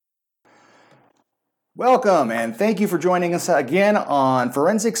Welcome, and thank you for joining us again on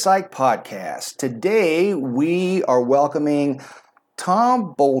Forensic Psych Podcast. Today, we are welcoming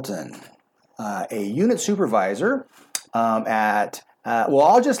Tom Bolton, a unit supervisor I'll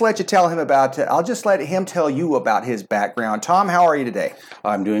just let him tell you about his background. Tom, how are you today?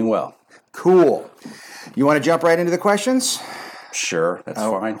 I'm doing well. Cool. You want to jump right into the questions? Sure, that's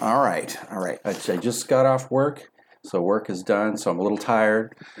fine. All right. I just got off work. So work is done, so I'm a little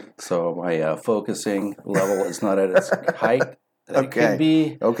tired. So my focusing level is not at its height that it could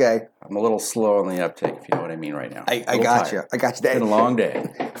be. Okay. I'm a little slow on the uptake, if you know what I mean right now. I got you. It's been a long day.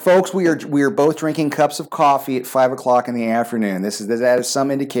 Folks, we are both drinking cups of coffee at 5 o'clock in the afternoon. That is some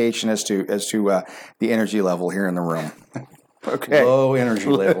indication as to the energy level here in the room. Okay. Low energy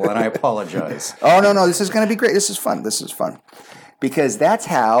level, and I apologize. Oh, no. This is going to be great. This is fun. Because that's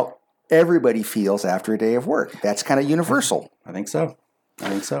how everybody feels after a day of work. That's kind of universal. I think so.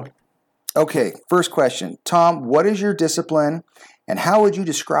 Okay, first question. Tom, what is your discipline, and how would you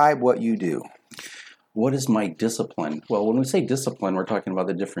describe what you do? What is my discipline? Well, when we say discipline, we're talking about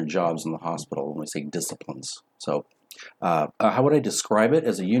the different jobs in the hospital when we say disciplines. So how would I describe it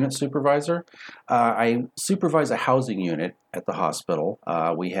as a unit supervisor? I supervise a housing unit at the hospital.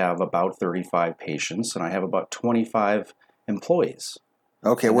 We have about 35 patients, and I have about 25 employees.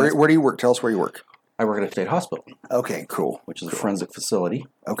 Okay, where do you work? Tell us where you work. I work at a state hospital. Okay, cool. Which is a forensic facility.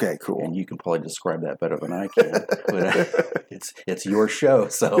 Okay, cool. And you can probably describe that better than I can. But it's your show,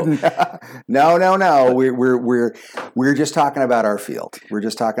 so no. We're just talking about our field. We're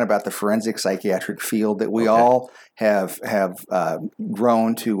just talking about the forensic psychiatric field that we all have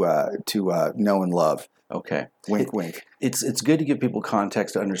grown to know and love. Okay. Wink, wink. It's good to give people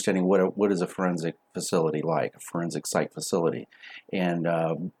context to understanding what is a forensic facility like, a forensic psych facility. And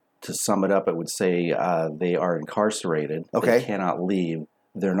to sum it up, I would say they are incarcerated. Okay. They cannot leave.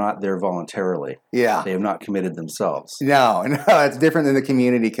 They're not there voluntarily. Yeah. They have not committed themselves. No, it's different than the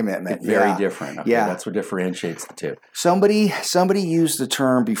community commitment. Very different. Okay, yeah. That's what differentiates the two. Somebody used the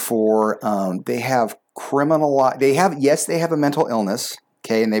term before. They have they have a mental illness.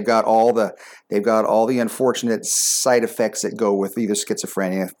 Okay, and they've got all the unfortunate side effects that go with either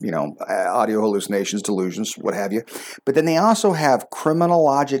schizophrenia, audio hallucinations, delusions, what have you. But then they also have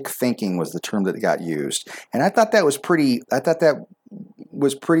criminologic thinking was the term that got used, and I thought that was pretty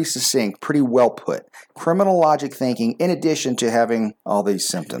succinct, pretty well put. Criminologic thinking, in addition to having all these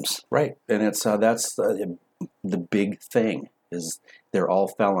symptoms. Right, and it's that's the big thing is. They're all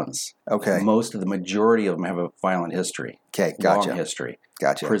felons. Okay. The majority of them have a violent history. Okay, gotcha. Long history.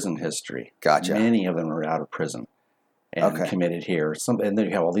 Gotcha. Prison history. Gotcha. Many of them are out of prison and committed here. And then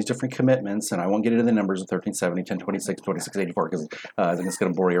you have all these different commitments, and I won't get into the numbers of 1370, 1026, 2684, because I think it's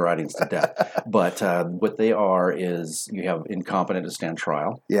going to bore your audience to death. But what they are is you have incompetent to stand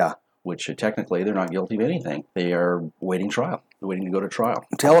trial. Yeah. Which technically they're not guilty of anything. They are waiting trial. They're waiting to go to trial.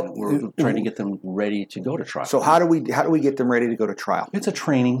 We're trying to get them ready to go to trial. So how do we get them ready to go to trial? It's a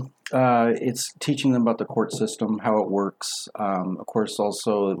training. It's teaching them about the court system, how it works. Of course,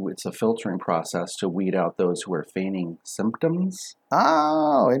 also it's a filtering process to weed out those who are feigning symptoms.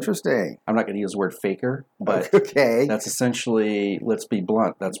 Oh, interesting. I'm not going to use the word faker, but that's essentially, let's be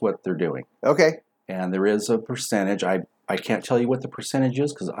blunt, that's what they're doing. Okay. And there is a percentage. I can't tell you what the percentage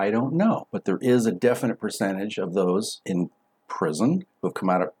is because I don't know. But there is a definite percentage of those in prison who have come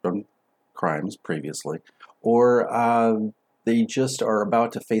out from crimes previously, or they just are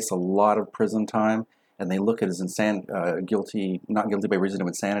about to face a lot of prison time, and they look at it as not guilty by reason of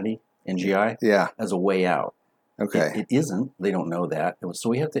insanity, NGI, as a way out. Okay. It isn't. They don't know that. So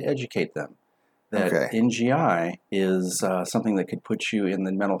we have to educate them that NGI is something that could put you in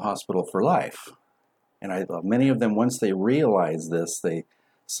the mental hospital for life. And many of them, once they realize this, they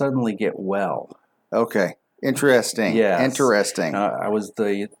suddenly get well. Okay. Interesting. Yes. Interesting. I was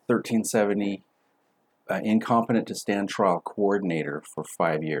the 1370 incompetent to stand trial coordinator for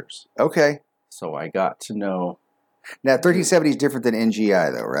 5 years. Okay. So I got to know. Now, 1370 is different than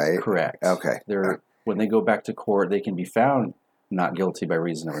NGI, though, right? Correct. Okay. When they go back to court, they can be found not guilty by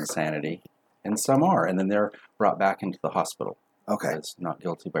reason of insanity, and some are, and then they're brought back into the hospital. Okay. As not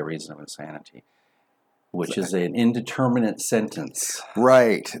guilty by reason of insanity, which is an indeterminate sentence.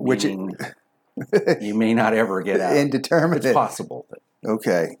 Right. Which you may not ever get out. Indeterminate. It's possible.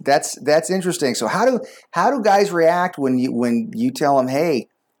 Okay. That's interesting. So how do guys react when you tell them, hey,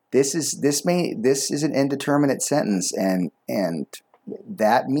 this is an indeterminate sentence, and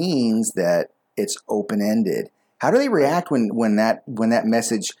that means that it's open-ended. How do they react when that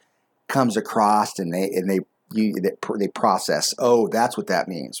message comes across and they process? Oh, that's what that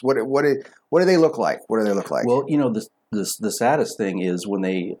means. What do they look like? What do they look like? Well, the saddest thing is when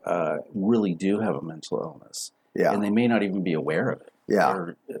they really do have a mental illness, Yeah. and they may not even be aware of it. Yeah.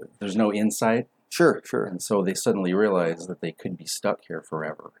 Or, there's no insight, Sure. and so they suddenly realize that they could be stuck here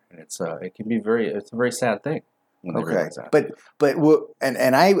forever, and it's a very sad thing when they Okay. realize that.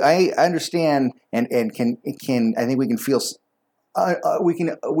 And I understand and can I think we can feel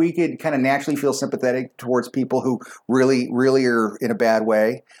we could kind of naturally feel sympathetic towards people who really are in a bad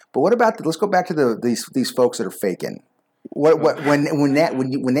way. But what about let's go back to these folks that are faking. When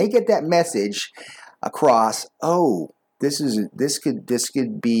they get that message across, oh, this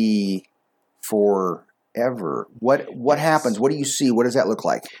could be forever. What happens? What do you see? What does that look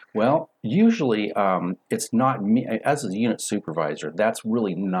like? Well, usually it's not me as a unit supervisor. That's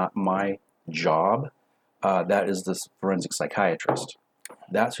really not my job. That is the forensic psychiatrist.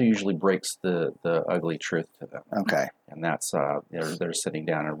 That's who usually breaks the ugly truth to them. Okay. And that's they're sitting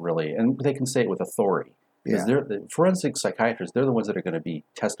down and they can say it with authority because they're the forensic psychiatrists. They're the ones that are going to be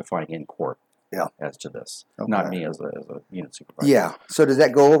testifying in court. Yeah. As to this, Okay. not me as a unit supervisor. Yeah. So does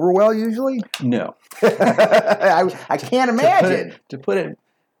that go over well usually? No. I can't imagine. To put it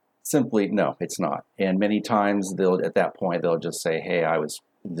simply, no, it's not. And many times at that point they'll just say, "Hey,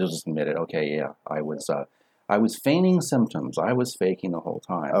 they'll just admit it. Okay, yeah, I was feigning symptoms. I was faking the whole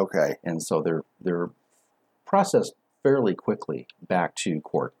time." Okay. And so they're processed fairly quickly back to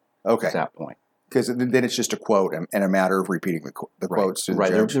court. Okay. At that point. Because then it's just a quote and a matter of repeating the quotes to the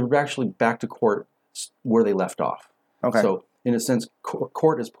judge. They're actually back to court where they left off. Okay. So, in a sense,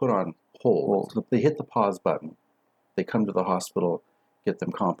 court is put on hold. They hit the pause button. They come to the hospital, get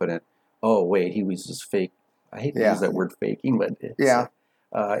them competent. Oh, wait, he was just fake. I hate to use that word faking, but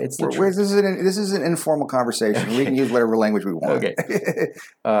it's the truth. This is an informal conversation. We can use whatever language we want. Okay.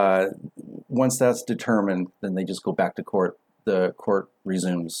 Once that's determined, then they just go back to court. The court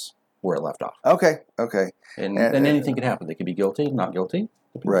resumes where it left off. Okay. And anything could happen. They could be guilty, not guilty.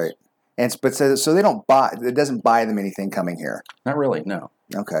 Right. But so they don't buy. It doesn't buy them anything coming here. Not really. No.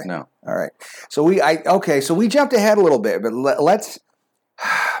 Okay. No. All right. So we jumped ahead a little bit, but let's.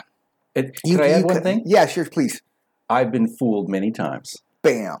 Can I add one thing? Yeah, sure, please. I've been fooled many times.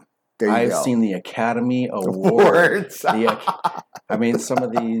 Bam. There you go. I've seen the Academy Awards. I mean, some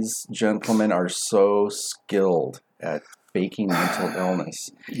of these gentlemen are so skilled at faking mental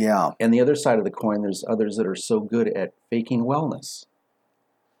illness. Yeah. And the other side of the coin, there's others that are so good at faking wellness.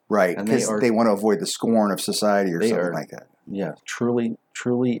 Right, because they want to avoid the scorn of society or something like that. Yeah, truly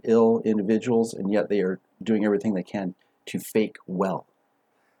ill individuals, and yet they are doing everything they can to fake well.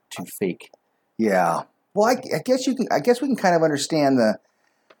 To fake. Yeah. Well, I guess we can kind of understand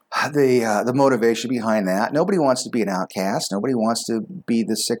the motivation behind that. Nobody wants to be an outcast. Nobody wants to be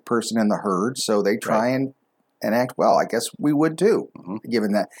the sick person in the herd. So they try and act well. I guess we would too,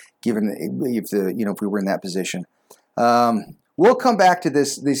 given if we were in that position. We'll come back to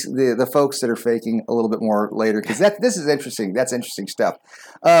the folks that are faking a little bit more later because this is interesting. That's interesting stuff.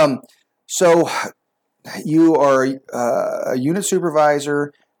 So you are a unit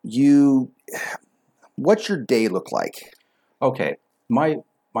supervisor. What's your day look like? Okay, my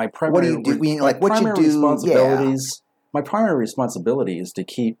primary. What do you do? What you do? Responsibilities. My primary responsibility is to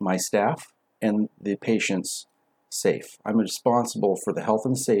keep my staff and the patients safe. I'm responsible for the health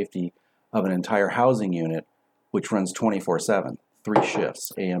and safety of an entire housing unit, which runs 24/7, 3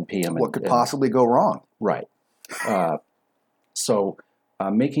 shifts, AM, PM. What could possibly go wrong? Right. So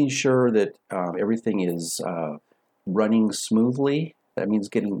making sure that everything is running smoothly. That means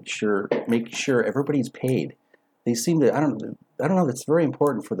making sure everybody's paid. They seem to. I don't know. It's very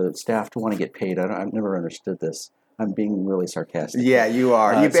important for the staff to want to get paid. I've never understood this. I'm being really sarcastic. Yeah, you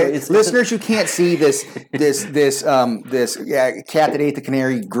are. Listeners, you can't see this cat that ate the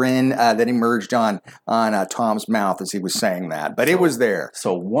canary grin that emerged on Tom's mouth as he was saying that, but it was there.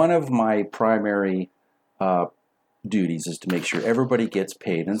 So one of my primary duties is to make sure everybody gets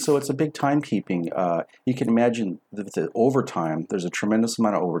paid, and so it's a big timekeeping. You can imagine the overtime. There's a tremendous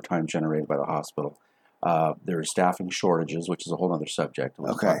amount of overtime generated by the hospital. There are staffing shortages, which is a whole other subject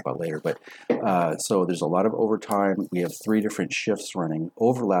we'll talk about later. But so there's a lot of overtime. We have 3 different shifts running,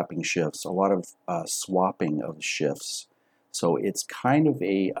 overlapping shifts, a lot of swapping of shifts. So it's kind of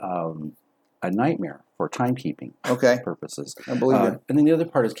a nightmare for timekeeping purposes. I believe it. And then the other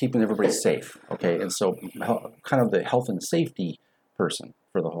part is keeping everybody safe. Okay, and so kind of the health and safety person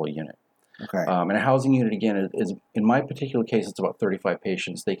for the whole unit. Okay. And a housing unit, again, is in my particular case, it's about 35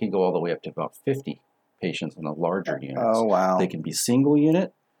 patients. They can go all the way up to about 50 patients in the larger units. Oh, wow. They can be single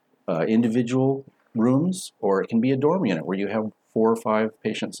unit, individual rooms, or it can be a dorm unit where you have 4 or 5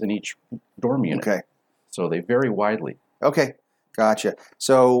 patients in each dorm unit. Okay. So they vary widely. Okay. Gotcha.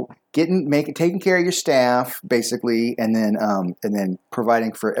 So taking care of your staff basically, and then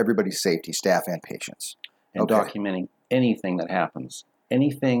providing for everybody's safety, staff and patients, and okay. Documenting anything that happens,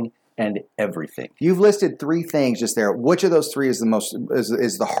 anything and everything. You've listed 3 things just there. Which of those 3 is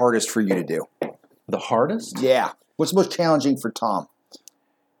the hardest for you to do? The hardest? Yeah. What's most challenging for Tom?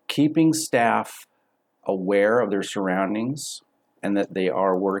 Keeping staff aware of their surroundings and that they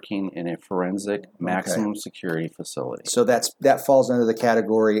are working in a forensic maximum security facility. So that falls under the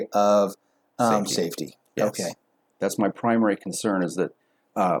category of safety. Yes. Okay. That's my primary concern, is that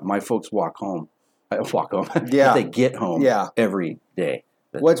my folks walk home. Yeah. They get home every day.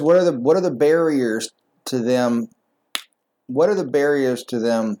 What are the barriers to them? What are the barriers to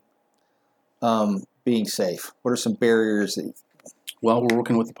them being safe? What are some barriers that? Well, we're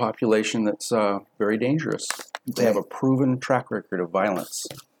working with a population that's very dangerous. They have a proven track record of violence.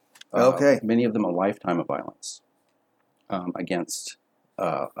 Many of them a lifetime of violence against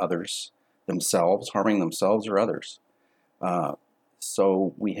others, themselves, harming themselves or others.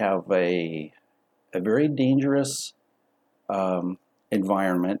 So we have a very dangerous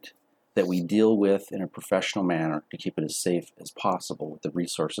environment that we deal with in a professional manner to keep it as safe as possible with the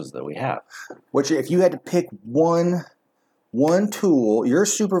resources that we have. If you had to pick one tool, you're a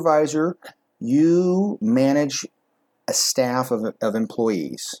supervisor, you manage a staff of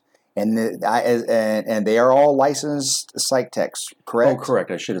employees, and they are all licensed psych techs, correct? Oh,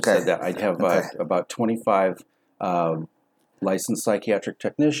 correct. I should have said that. I'd have about 25 licensed psychiatric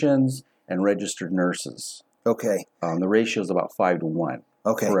technicians and registered nurses. Okay. The ratio is about 5 to 1.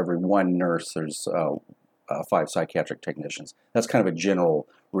 Okay. For every 1 nurse, there's 5 psychiatric technicians. That's kind of a general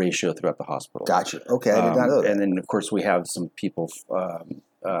ratio throughout the hospital. Gotcha. Okay, I did not know that. And then, of course, we have some people,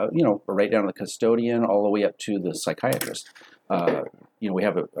 right down to the custodian all the way up to the psychiatrist. We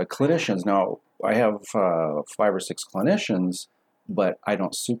have a clinicians. Now, I have 5 or 6 clinicians, but I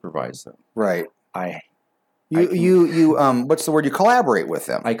don't supervise them. Right. You what's the word? You collaborate with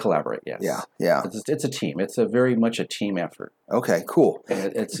them. I collaborate, yes. Yeah. It's a team. It's very much a team effort. Okay, cool.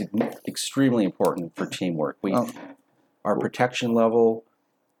 And it's extremely important for teamwork. Our protection level,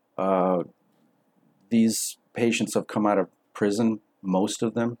 these patients have come out of prison, most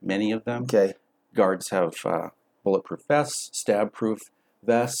of them, many of them. Okay. Guards have bulletproof vests, stab-proof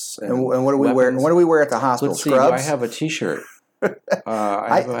vests. And what do we wear? What do we wear at the hospital? Let's see, Scrubs? I have a T-shirt.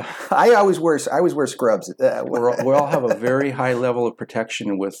 I always wear scrubs. We all have a very high level of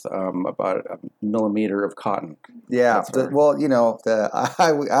protection with about a millimeter of cotton. Yeah.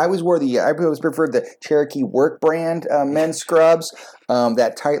 I always preferred the Cherokee Work brand men's scrubs.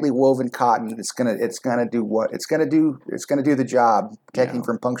 That tightly woven cotton. It's gonna do the job, protecting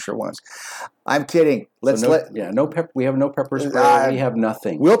from puncture wounds. I'm kidding. We have no pepper spray. We have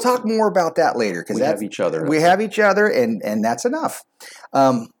nothing. We'll talk more about that later because we have each other. We have each other, and that's enough.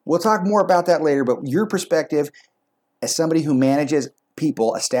 We'll talk more about that later. But your perspective, as somebody who manages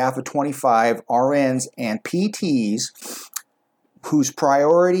people, a staff of 25 RNs and PTs, whose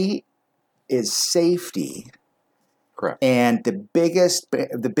priority is safety. Correct. And the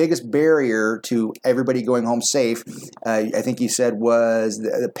biggest barrier to everybody going home safe, I think you said, was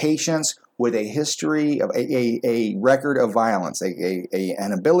the patients with a history of a record of violence,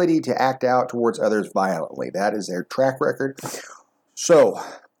 an ability to act out towards others violently. That is their track record. So,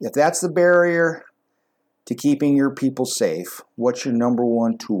 if that's the barrier to keeping your people safe, what's your number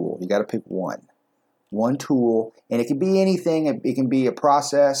one tool? You got to pick one tool, and it can be anything. It can be a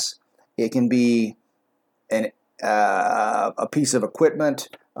process. It can be a piece of equipment.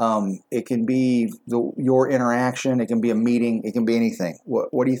 It can be your interaction. It can be a meeting. It can be anything.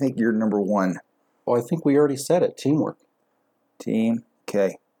 What do you think your number one? Well, I think we already said it. Teamwork. Team.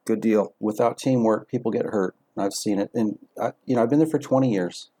 Okay. Good deal. Without teamwork, people get hurt. I've seen it. And, I've been there for 20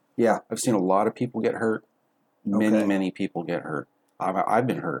 years. Yeah. I've seen a lot of people get hurt. Many people get hurt. I've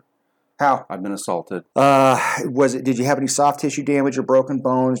been hurt. How? I've been assaulted. Did you have any soft tissue damage or broken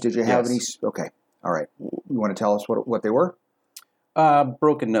bones? Did you have any? Okay. All right. You want to tell us what they were?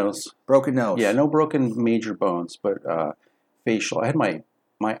 Broken nose. Broken nose. Yeah, no broken major bones, but facial. I had my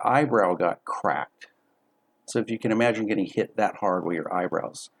eyebrow got cracked. So if you can imagine getting hit that hard where your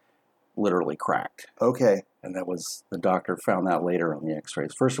eyebrows literally cracked. Okay. And the doctor found that later on the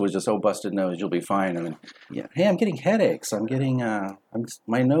x-rays. First it was just, busted nose, you'll be fine. And then, hey, I'm getting headaches. I'm getting,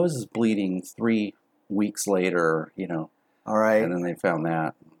 my nose is bleeding 3 weeks later, All right. And then they found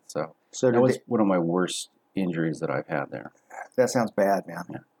that. So that was one of my worst injuries that I've had there. That sounds bad, man.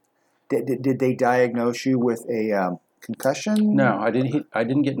 Yeah. Did they diagnose you with a concussion? No, I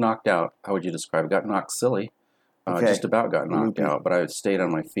didn't get knocked out. How would you describe it? Got knocked silly. Okay. Just about got knocked out, but I stayed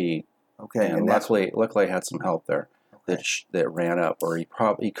on my feet. Okay. And luckily I had some help there. that ran up, or he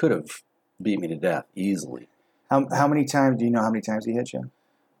could have beat me to death easily. How many times do you know how many times he hit you?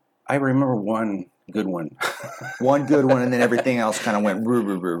 I remember one good one. One good one, and then everything else kind of went.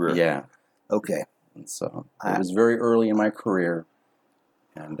 Yeah. Okay. And so it was very early in my career,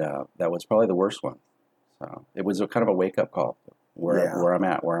 and that was probably the worst one. So it was a kind of a wake up call where I'm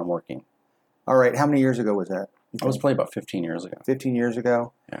at, where I'm working. All right. How many years ago was that? I was probably about 15 years ago. 15 years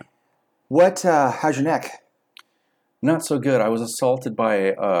ago. Yeah. What? How's your neck? Not so good. I was assaulted by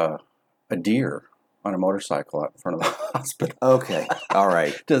a deer on a motorcycle out in front of the hospital. Okay. All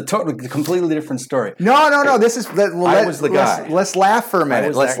right. Totally, completely different story. No. This is. I was the guy. Let's laugh for a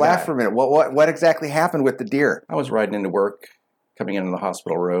minute. Let's laugh for a minute. What exactly happened with the deer? I was riding into work, coming into the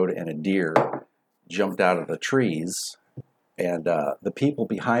hospital road, and a deer jumped out of the trees. And the people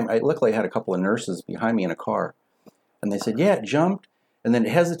behind me, luckily I had a couple of nurses behind me in a car. And they said, yeah, it jumped, and then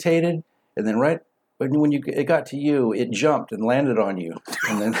it hesitated, and then right when it got to you, it jumped and landed on you.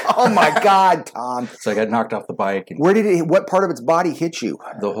 And then oh my God, Tom! So I got knocked off the bike. And where did it? What part of its body hit you?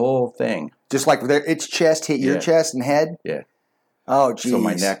 The whole thing. Just like its chest hit your chest and head. Yeah. Oh, geez. So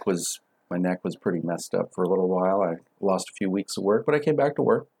my neck was pretty messed up for a little while. I lost a few weeks of work, but I came back to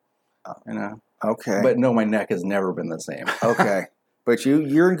work. Okay. But no, my neck has never been the same. Okay. But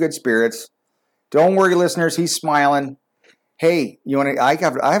you're in good spirits. Don't worry, listeners. He's smiling. Hey, you want to? I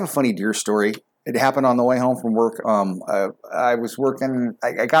have a funny deer story. It happened on the way home from work. I was working.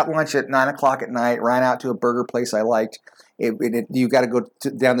 I got lunch at 9:00 at night. Ran out to a burger place I liked. You got to go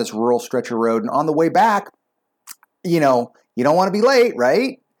down this rural stretch of road, and on the way back, you don't want to be late,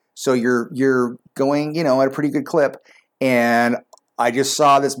 right? So you're going, at a pretty good clip, and I just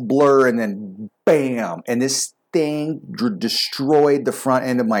saw this blur, and then bam, and this thing destroyed the front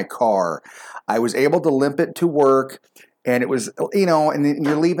end of my car. I was able to limp it to work, and it was, and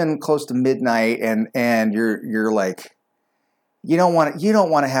you're leaving close to midnight, and you're like, you don't want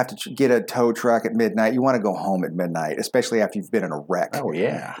to have to get a tow truck at midnight. You want to go home at midnight, especially after you've been in a wreck. Oh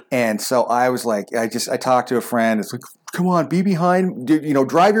yeah. And so I was like, I talked to a friend. It's like, come on, be behind,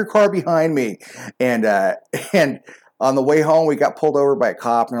 drive your car behind me, and on the way home, we got pulled over by a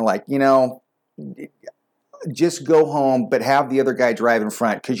cop, and they're like, just go home, but have the other guy drive in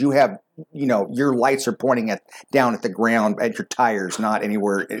front because you have, your lights are pointing down at the ground at your tires, not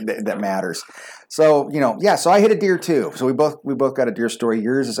anywhere that matters. So, so I hit a deer too. So we both got a deer story.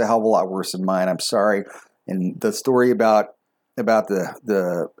 Yours is a hell of a lot worse than mine. I'm sorry. And the story about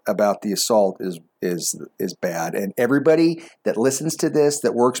the assault is bad. And everybody that listens to this,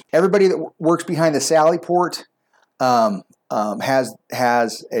 everybody that works behind the Sally Port, has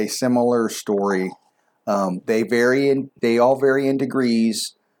a similar story. They all vary in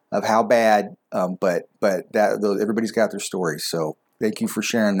degrees of how bad, but everybody's got their stories. So thank you for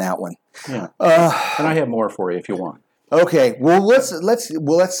sharing that one. Yeah. And I have more for you if you want. Okay. Well, let's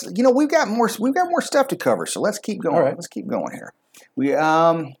we've got more stuff to cover. So let's keep going. All right. Let's keep going here.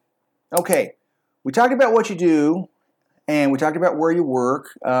 Okay. We talked about what you do, and we talked about where you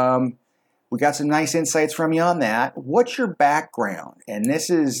work. We got some nice insights from you on that. What's your background? And this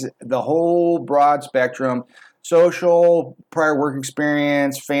is the whole broad spectrum: social, prior work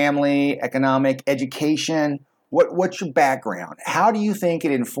experience, family, economic, education. What's your background? How do you think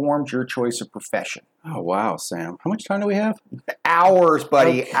it informed your choice of profession? Oh, wow, Sam. How much time do we have? Hours,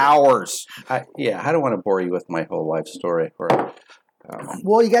 buddy, okay. Hours. I don't want to bore you with my whole life story.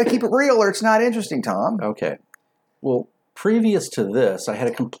 Well, you got to keep it real or it's not interesting, Tom. Okay. Well, previous to this, I had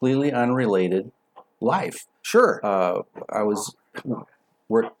a completely unrelated life. Sure. I was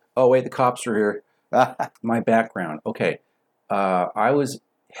oh, wait, the cops are here. My background. Okay. I was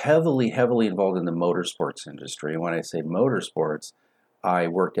heavily involved in the motorsports industry. And when I say motorsports, I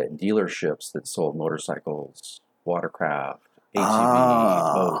worked at dealerships that sold motorcycles, watercraft,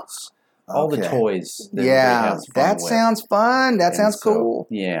 ATV, boats, all the toys that everybody has fun that with. Sounds fun. That sounds cool.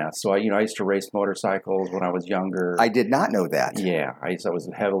 Yeah. So I used to race motorcycles when I was younger. I did not know that. Yeah. I was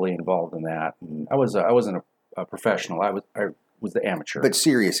heavily involved in that. And I wasn't a professional. I was the amateur. But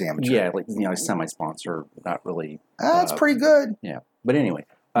serious amateur. Yeah, semi-sponsor, not really. That's pretty good. Yeah. But anyway.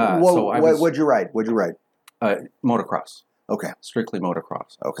 What'd you ride? Motocross. Okay. Strictly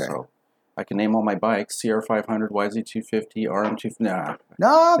motocross. Okay. So I can name all my bikes: CR500, YZ250, RM250.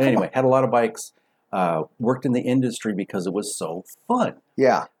 No. Anyway, had a lot of bikes. Worked in the industry because it was so fun.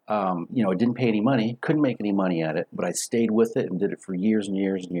 Yeah. It didn't pay any money, couldn't make any money at it, but I stayed with it and did it for years and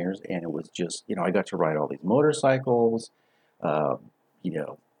years and years. And it was just, I got to ride all these motorcycles,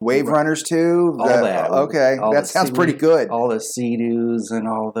 Wave runners too? All that. Okay. That sounds pretty good. All the Sea-Doos and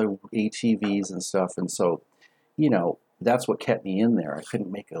all the ATVs and stuff. And so, that's what kept me in there. I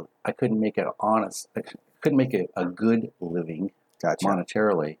couldn't make an honest couldn't make a good living Gotcha.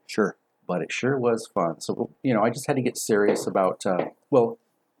 monetarily, Sure. but it sure was fun. So, I just had to get serious about,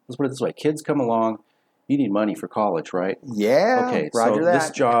 let's put it this way. Kids come along, you need money for college, right? Yeah. Okay, Roger so that.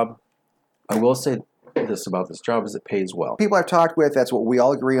 this job, I will say this about this job is it pays well. People I've talked with, that's what we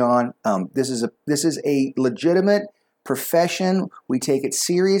all agree on. This is a legitimate profession. We take it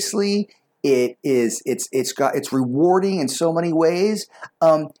seriously. It's rewarding in so many ways.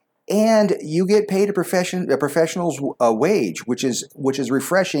 And you get paid a professional's wage, which is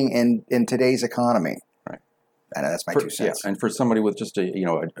refreshing in today's economy. Right. I know that's my 2 cents. Yeah, and for somebody with just a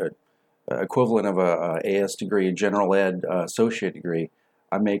equivalent of a AS degree, a general ed associate degree,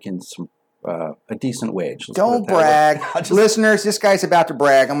 I'm making a decent wage. Don't brag. Listeners, this guy's about to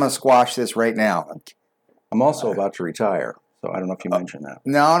brag. I'm going to squash this right now. I'm also about to retire, so I don't know if you mentioned that.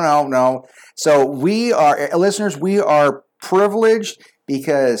 No. So listeners, we are privileged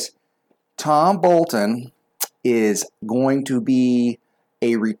because Tom Bolton is going to be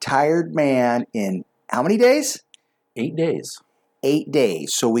a retired man in how many days? 8 days. 8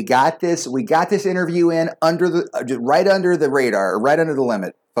 days. So we got this interview in right under the radar, right under the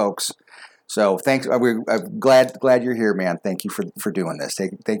limit, folks. So thanks. I'm glad you're here, man. Thank you for doing this.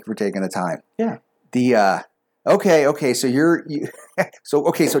 Thank you for taking the time. Yeah. Okay. So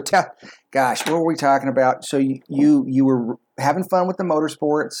gosh, what were we talking about? So you were having fun with the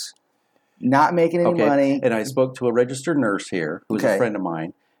motorsports, not making any money. And I spoke to a registered nurse here who's a friend of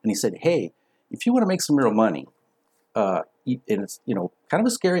mine, and he said, "Hey, if you want to make some real money, and it's kind of a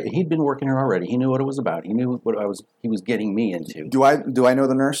scary. He'd been working here already. He knew what it was about. He knew what he was getting me into." Do I know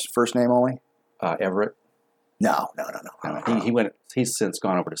the nurse? First name only? Everett. No. He's since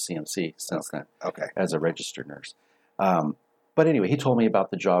gone over to CMC since then. Okay. As a registered nurse. But anyway, he told me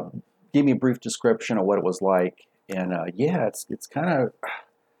about the job, gave me a brief description of what it was like, and it's kind of.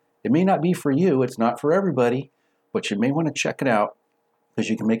 It may not be for you. It's not for everybody, but you may want to check it out because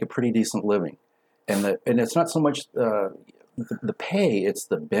you can make a pretty decent living. And it's not so much the pay; it's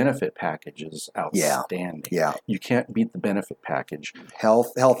the benefit package is outstanding. Yeah. You can't beat the benefit package.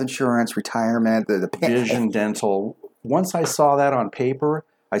 Health insurance, retirement, the vision, dental. Once I saw that on paper,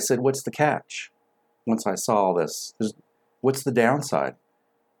 I said, "What's the catch?" Once I saw all this, what's the downside?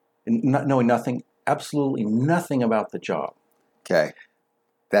 And not knowing nothing, absolutely nothing about the job. Okay.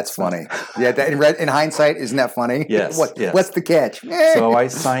 That's funny. Yeah, in hindsight, isn't that funny? Yes. What's the catch? So I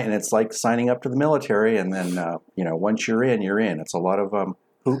signed, and it's like signing up to the military, and then once you're in, you're in. It's a lot of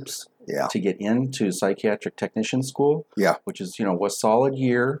hoops to get into psychiatric technician school. Yeah, which is a solid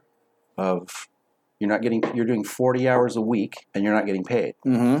year of you're doing 40 hours a week, and you're not getting paid.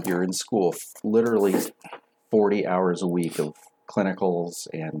 Mm-hmm. You're in school literally 40 hours a week of clinicals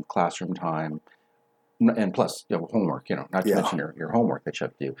and classroom time. And plus, you have homework, not to mention your homework that you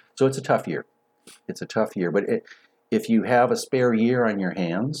have to do. So it's a tough year. But if you have a spare year on your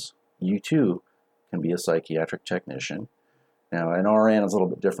hands, you too can be a psychiatric technician. Now, an RN is a little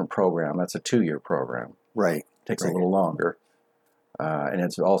bit different program. That's a 2-year program. Right. Takes a little longer. And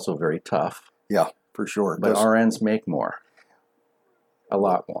it's also very tough. Yeah, for sure. But RNs make more. A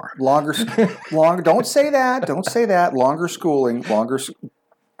lot more. Longer. Don't say that. Don't say that. Longer schooling.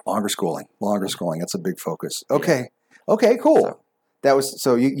 That's a big focus. Okay. Yeah. Okay. Cool. That was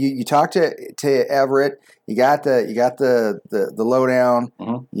so. You talked to Everett. You got the lowdown.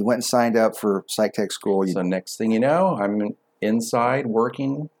 Mm-hmm. You went and signed up for psych tech school. So next thing you know, I'm inside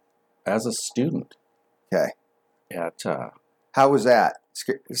working as a student. Okay. At how was that?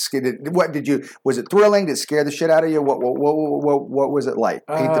 Was it thrilling? Did it scare the shit out of you? What was it like?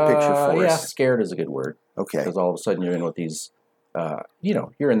 Paint the picture for us. Yeah, scared is a good word. Okay. Because all of a sudden you're in with these.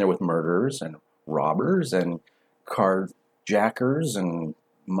 You're in there with murderers and robbers and carjackers and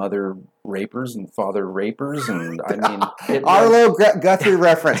mother rapers and father rapers, and I mean Arlo Guthrie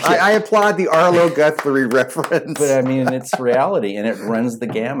reference. I applaud the Arlo Guthrie reference. But I mean, it's reality, and it runs the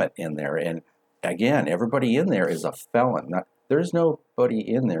gamut in there. And again, everybody in there is a felon. There's nobody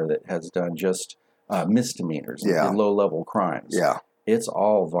in there that has done just misdemeanors and low-level crimes. Yeah, it's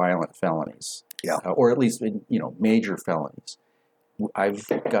all violent felonies. Yeah, or at least major felonies. I've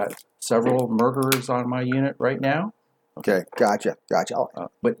got several murderers on my unit right now. Okay, gotcha.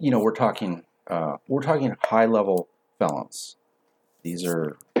 But we're talking high-level felons. These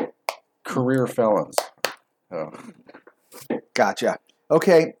are career felons. Gotcha.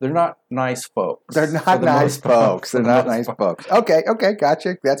 Okay, they're not nice folks. They're not nice folks. Okay,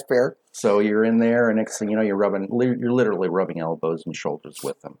 gotcha. That's fair. So you're in there, and next thing you know, you're literally rubbing elbows and shoulders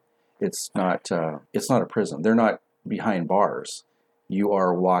with them. It's not a prison. They're not behind bars. You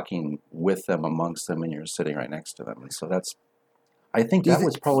are walking with them, amongst them, and you're sitting right next to them. And so I think that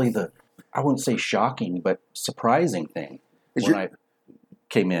was probably the I wouldn't say shocking, but surprising thing when I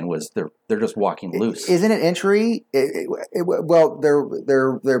came in was they're just walking loose. Isn't it entry? Well,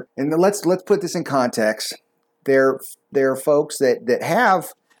 they're and let's put this in context. They're folks that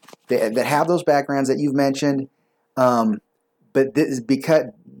have those backgrounds that you've mentioned, but this is because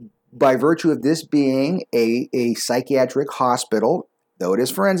by virtue of this being a psychiatric hospital, though it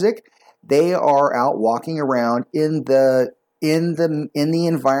is forensic, they are out walking around in the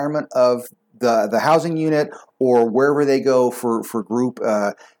environment of the housing unit or wherever they go for group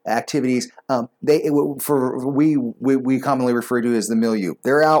activities. We commonly refer to as the milieu.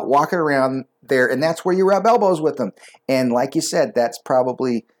 They're out walking around there, and that's where you rub elbows with them. And like you said, that's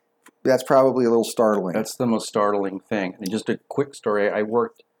probably a little startling. That's the most startling thing. And just a quick story: I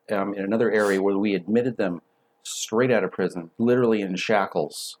worked in another area where we admitted them straight out of prison, literally in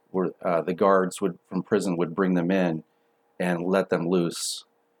shackles, where the guards from prison would bring them in and let them loose.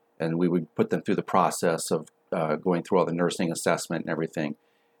 And we would put them through the process of going through all the nursing assessment and everything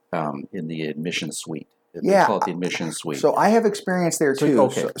in the admission suite. They call it the admission suite. So I have experience there too.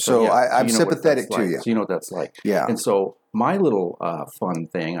 I'm sympathetic to you. So you know what that's like. Yeah. And so my little fun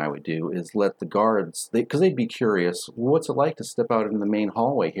thing I would do is let the guards, because they'd be curious, what's it like to step out into the main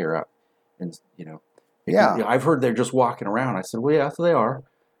hallway here? And I've heard they're just walking around. I said, well, yeah, so they are.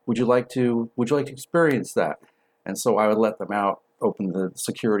 Would you like to experience that? And so I would let them out, open the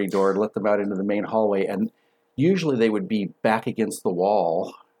security door, let them out into the main hallway, and usually they would be back against the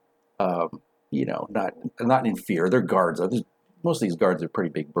wall, not in fear. They're guards. Most of these guards are pretty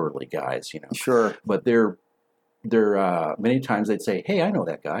big, burly guys, Sure. But they're many times they'd say, "Hey, I know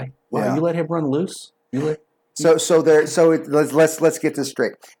that guy. Well, you let him run loose. Let's get this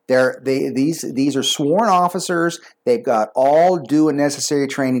straight. These are sworn officers. They've got all due and necessary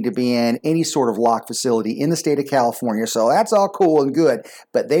training to be in any sort of locked facility in the state of California. So that's all cool and good.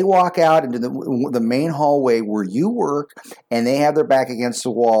 But they walk out into the main hallway where you work, and they have their back against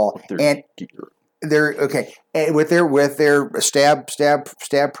the wall, and they're okay with their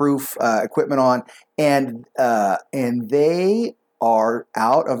stab proof equipment on, and they are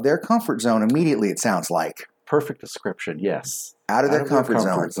out of their comfort zone immediately. It sounds like. Perfect description, yes. Out of their comfort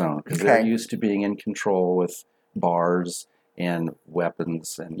zone. Because they're used to being in control with bars and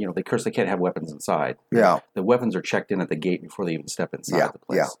weapons. And, of course, they can't have weapons inside. Yeah. The weapons are checked in at the gate before they even step inside the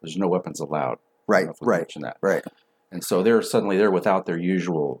place. Yeah. There's no weapons allowed. Right. Mention that. Right. And so they're suddenly there without their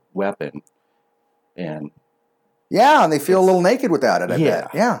usual weapon. And and they feel a little naked without it, I bet.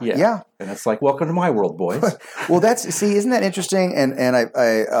 Yeah. And it's like, welcome to my world, boys. Well, isn't that interesting? And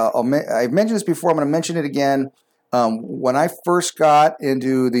I've mentioned this before. I'm going to mention it again. When I first got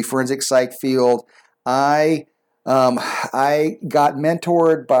into the forensic psych field, I got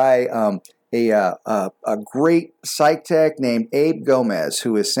mentored by a great psych tech named Abe Gomez,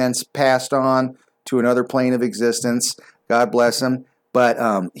 who has since passed on to another plane of existence. God bless him. But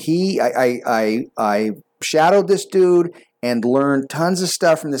I shadowed this dude and learned tons of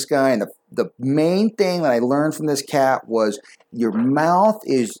stuff from this guy. And the main thing that I learned from this cat was your mouth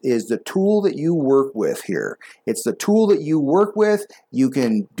is the tool that you work with here. It's the tool that you work with. You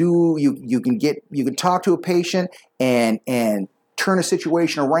can talk to a patient and turn a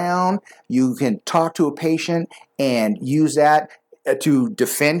situation around. You can talk to a patient and use that to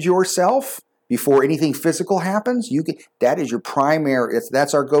defend yourself before anything physical happens. That is your primary.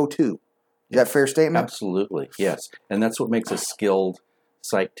 That's our go-to. Is that a fair statement? Absolutely, yes. And that's what makes a skilled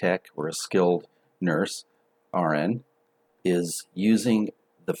psych tech or a skilled nurse, RN, is using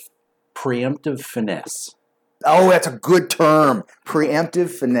the preemptive finesse. Oh, that's a good term. Preemptive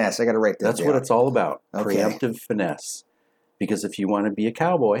finesse. I got to write that down. That's what it's all about, okay. Preemptive finesse. Because if you want to be a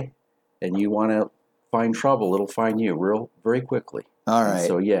cowboy and you want to find trouble, it'll find you very quickly. All right. And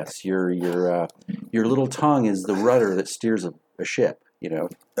so, yes, your little tongue is the rudder that steers a ship.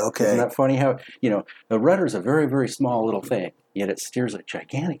 Okay. Isn't that funny how, the rudder's a very, very small little thing, yet it steers a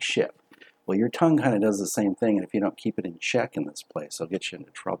gigantic ship. Well, your tongue kind of does the same thing, and if you don't keep it in check in this place, it'll get you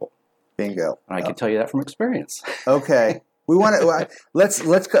into trouble. Bingo. And I can tell you that from experience. Okay. We want to let's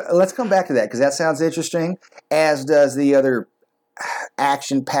come back to that because that sounds interesting, as does the other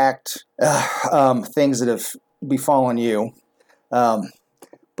action-packed things that have befallen you.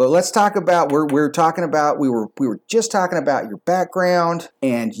 But let's talk about we were just talking about your background,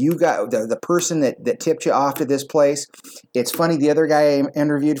 and you got the person that tipped you off to this place. It's funny, the other guy I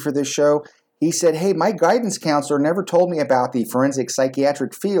interviewed for this show, he said, "Hey, my guidance counselor never told me about the forensic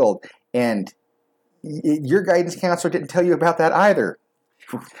psychiatric field," and your guidance counselor didn't tell you about that either.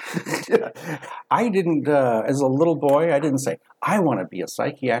 I didn't, as a little boy, I didn't say, I want to be a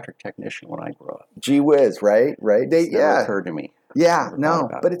psychiatric technician when I grow up. Gee whiz, right? It never occurred to me. Yeah, Never thought no,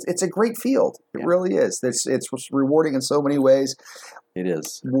 about but it's a great field. It Yeah. really is. It's rewarding in so many ways. It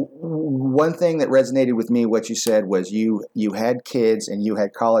is. One thing that resonated with me, what you said, was you had kids and you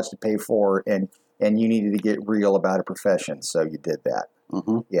had college to pay for, and you needed to get real about a profession, so you did that.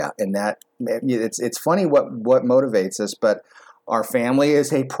 Mm-hmm. Yeah, and that it's funny what motivates us, but our family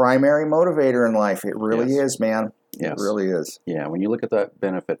is a primary motivator in life. It really Yes. is, man. Yes. It really is. Yeah, when you look at that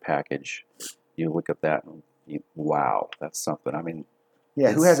benefit package, you look at that and wow, that's something. I mean,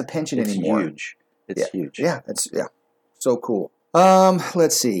 Yeah, who has a pension it's anymore? huge. It's huge. Yeah, it's so cool.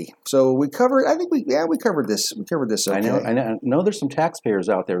 Let's see. So we covered. I think we covered this. We covered this. Okay. I know. There's some taxpayers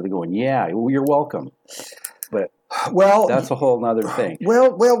out there that are going, yeah, well, you're welcome, but Well, that's a whole other thing.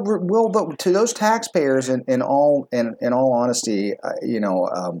 Well. But to those taxpayers, in all honesty,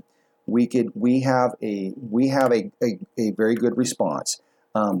 we have a very good response.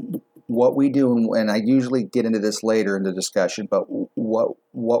 What we do, and I usually get into this later in the discussion, but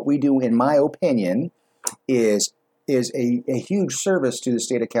what we do, in my opinion, is a huge service to the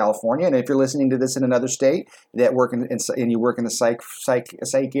state of California. And if you're listening to this in another state that work and you work in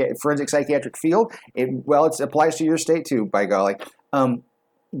the forensic psychiatric field, it applies to your state too, by golly.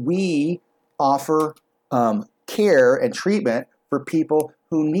 We offer care and treatment for people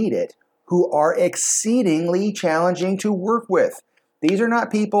who need it, who are exceedingly challenging to work with. These are not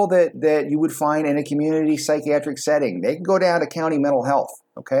people that you would find in a community psychiatric setting. They can go down to county mental health,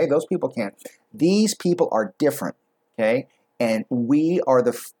 okay? Those people can't. These people are different, okay? And we've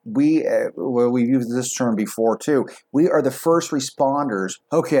used this term before too. We are the first responders.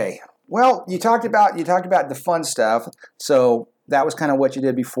 Okay. Well, you talked about the fun stuff. So that was kind of what you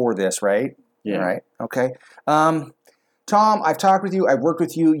did before this, right? Yeah. Right. Okay. Tom, I've talked with you. I've worked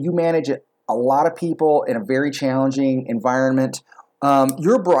with you. You manage a lot of people in a very challenging environment.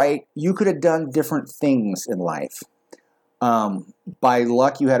 You're bright. You could have done different things in life. By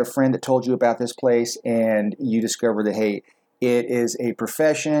luck, you had a friend that told you about this place, and you discovered that, hey, it is a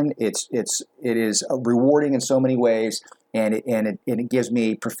profession. It is rewarding in so many ways, and it gives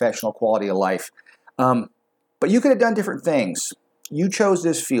me professional quality of life. But you could have done different things. You chose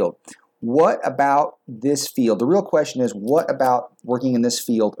this field. What about this field? The real question is, what about working in this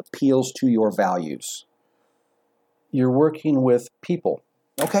field appeals to your values? You're working with people.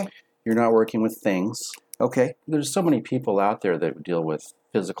 Okay. You're not working with things. Okay. There's so many people out there that deal with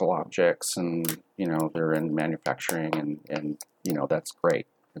physical objects, and they're in manufacturing, and that's great.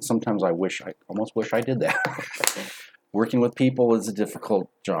 And sometimes I almost wish I did that. Working with people is a difficult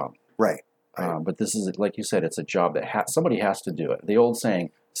job. Right. But this is, like you said, it's a job that somebody has to do it. The old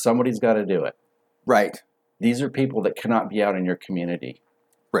saying, somebody's got to do it. Right. These are people that cannot be out in your community.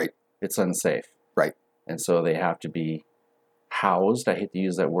 Right. It's unsafe. Right. And so they have to be housed. I hate to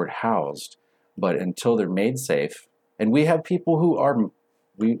use that word, housed, but until they're made safe. And we have people who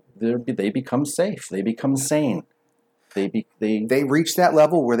they become safe. They become sane. They reach that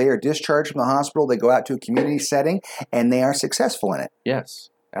level where they are discharged from the hospital. They go out to a community setting, and they are successful in it. Yes,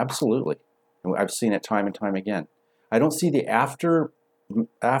 absolutely. I've seen it time and time again. I don't see the after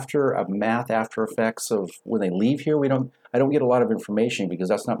effects of when they leave here. I don't get a lot of information because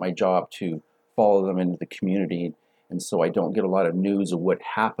that's not my job to follow them into the community, and so I don't get a lot of news of what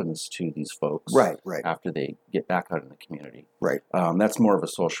happens to these folks right. after they get back out in the community. Right. That's more of a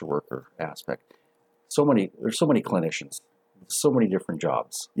social worker aspect. There's so many clinicians, so many different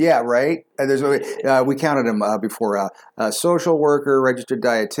jobs. Yeah, right. We counted them before: social worker, registered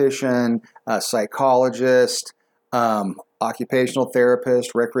dietitian, psychologist, occupational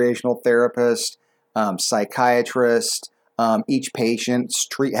therapist, recreational therapist, psychiatrist. Each patient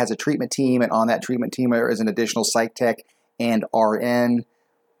has a treatment team, and on that treatment team there is an additional psych tech and RN.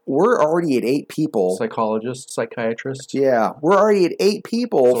 We're already at 8 people. Psychologist, psychiatrist. Yeah, we're already at 8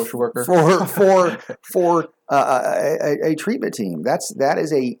 people. Social worker for a treatment team. That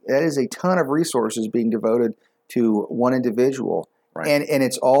is a ton of resources being devoted to one individual, right. and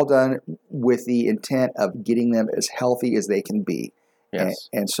it's all done with the intent of getting them as healthy as they can be. Yes,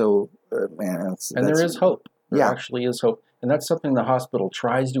 and so, man, there is hope. There Yeah. actually is hope. And that's something the hospital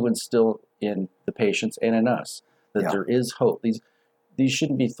tries to instill in the patients and in us, that there is hope. These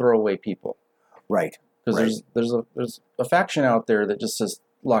shouldn't be throwaway people. Right. Because there's a faction out there that just says,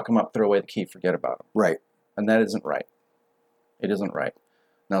 lock them up, throw away the key, forget about them. Right. And that isn't right. It isn't right.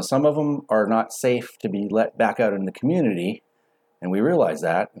 Now, some of them are not safe to be let back out in the community, and we realize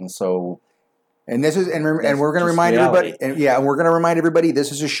that. And so... And we're going to remind everybody. And we're going to remind everybody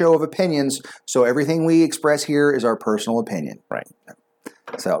this is a show of opinions. So everything we express here is our personal opinion. Right.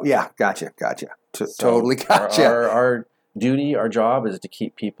 So gotcha. Totally gotcha. Our duty, our job is to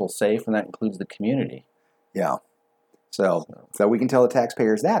keep people safe, and that includes the community. Yeah. So we can tell the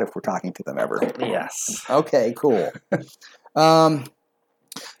taxpayers that if we're talking to them ever. Yes. Okay, cool.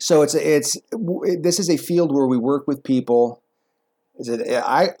 So this is a field where we work with people.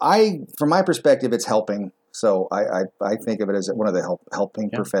 From my perspective, it's helping. So I think of it as one of the helping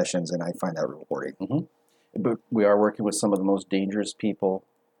professions, and I find that rewarding. Mm-hmm. But we are working with some of the most dangerous people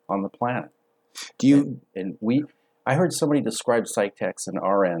on the planet. I heard somebody describe psych techs and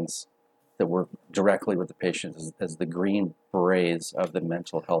RNs that work directly with the patients as the green berets of the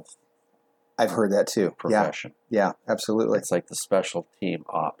mental health. I've heard that too. Profession. Yeah, absolutely. It's like the special team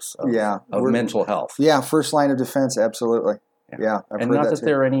ops of mental health. Yeah, first line of defense, absolutely. Yeah, I've and heard not that too.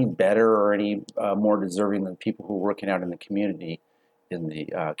 they're any better or any more deserving than people who are working out in the community, in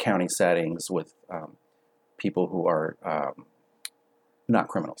the county settings with people who are not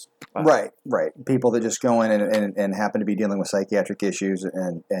criminals. Right. People that just go in and happen to be dealing with psychiatric issues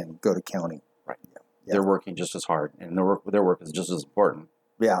and go to county. Right. Yeah. They're working just as hard, and their work is just as important.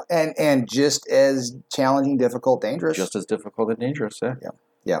 Yeah, and just as challenging, difficult, dangerous. Just as difficult and dangerous, yeah.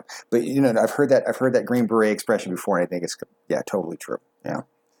 Yeah. But I've heard that green beret expression before, and I think it's totally true. Yeah.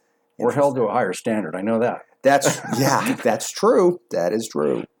 We're held to a higher standard. I know that. That's true. That is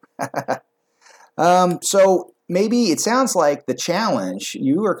true. So maybe it sounds like the challenge,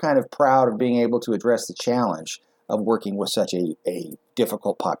 you are kind of proud of being able to address the challenge of working with such a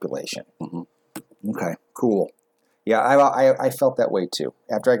difficult population. Mm-hmm. Okay, cool. Yeah, I felt that way too.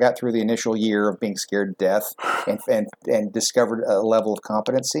 After I got through the initial year of being scared to death and discovered a level of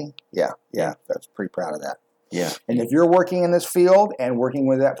competency, I was pretty proud of that. Yeah. And if you're working in this field and working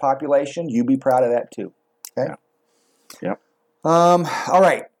with that population, you be proud of that too. Okay? Yeah. All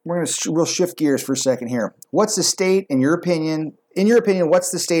right. We'll shift gears for a second here. What's the state, in your opinion,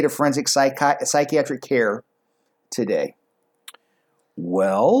 what's the state of forensic psychiatric care today?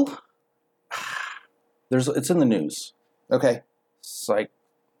 Well, it's in the news. Okay.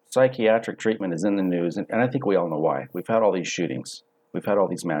 Psychiatric treatment is in the news, and I think we all know why. We've had all these shootings. We've had all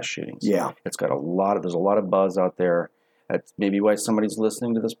these mass shootings. Yeah. There's a lot of buzz out there. That's maybe why somebody's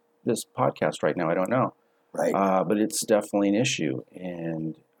listening to this podcast right now. I don't know. Right. But it's definitely an issue.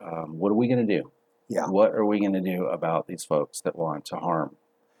 And what are we going to do? Yeah. What are we going to do about these folks that want to harm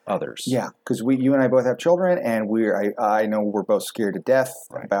others? Yeah, because you and I both have children, and I know we're both scared to death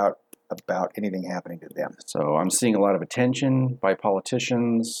about anything happening to them. So I'm seeing a lot of attention by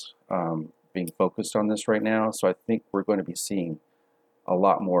politicians being focused on this right now. So I think we're going to be seeing a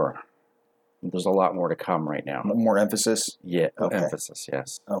lot more. There's a lot more to come right now. More emphasis? Yeah, okay. Emphasis,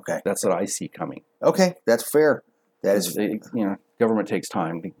 yes. Okay. That's what I see coming. Okay, that's fair. That is, government takes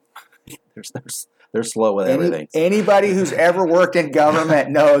time. They're slow with everything. Anybody who's ever worked in government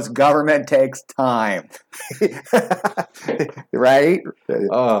knows government takes time. Right?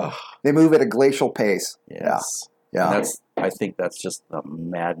 They move at a glacial pace. Yes. Yeah. And I think that's just the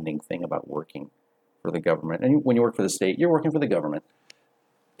maddening thing about working for the government. And when you work for the state, you're working for the government.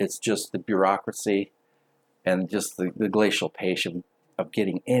 It's just the bureaucracy and just the glacial pace of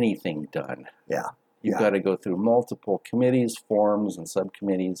getting anything done. Yeah. You've got to go through multiple committees, forms, and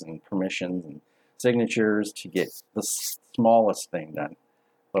subcommittees, and permissions, and signatures to get the smallest thing done,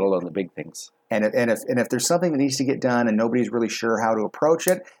 let alone the big things. And if there's something that needs to get done and nobody's really sure how to approach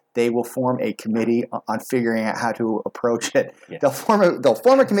it, they will form a committee on figuring out how to approach it. Yeah. They'll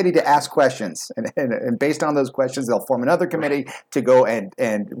form a committee to ask questions, and based on those questions, they'll form another committee to go and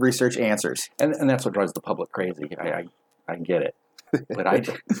research answers. And that's what drives the public crazy. I get it, but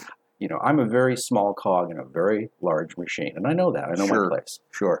I'm a very small cog in a very large machine, and I know that. I know my place.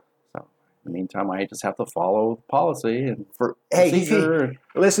 Sure. So in the meantime, I just have to follow policy and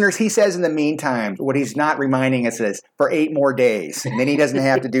listeners, he says in the meantime, what he's not reminding us is for 8 more days, and then he doesn't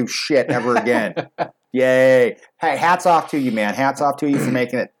have to do shit ever again. Yay. Hey, hats off to you, man. Hats off to you for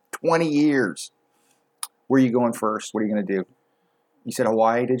making it 20 years. Where are you going first? What are you going to do? You said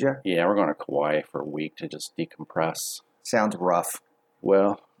Hawaii, did you? Yeah, we're going to Kauai for a week to just decompress. Sounds rough.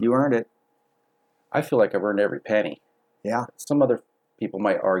 Well, you earned it. I feel like I've earned every penny. Yeah. Some other people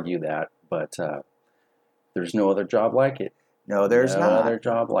might argue that, but there's no other job like it. No, there's not. No other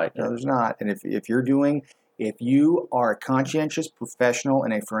job like it. No, there's not. And if you are a conscientious professional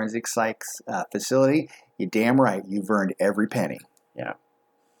in a forensic psych facility, you're damn right. You've earned every penny. Yeah.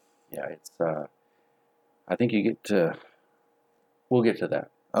 Yeah, it's. I think we'll get to that.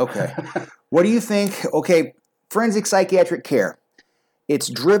 Okay. What do you think? Okay, forensic psychiatric care. It's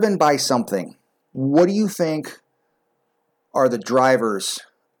driven by something. What do you think are the drivers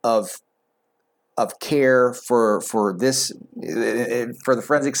of care for the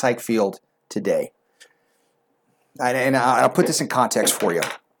forensic psych field today? And I'll put this in context for you.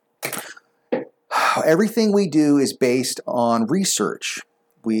 everything we do is based on research.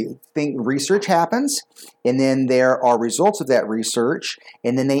 We think research happens, and then there are results of that research,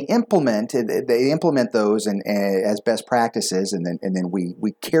 and then they implement those as best practices, and then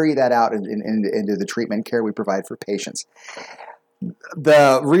we carry that out into the treatment care we provide for patients.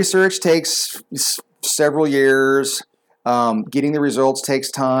 The research takes several years. Getting the results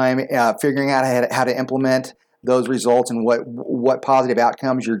takes time. Figuring out how to implement those results and what positive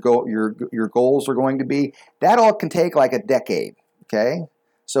outcomes your goals are going to be. That all can take like a decade. Okay.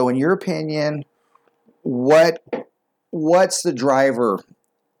 So, in your opinion, what's the driver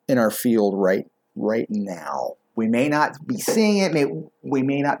in our field right now? We may not be seeing it, we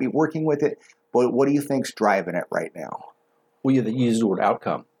may not be working with it, but what do you think's driving it right now? Well, you used the word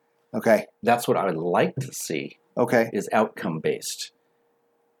outcome. Okay. That's what I would like to see. Okay. Is outcome based.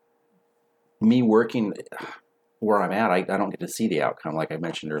 Me working where I'm at, I don't get to see the outcome, like I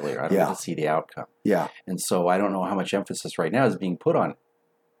mentioned earlier. I don't get to see the outcome. Yeah. And so I don't know how much emphasis right now is being put on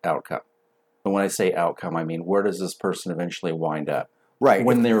outcome. But when I say outcome, I mean, where does this person eventually wind up? Right.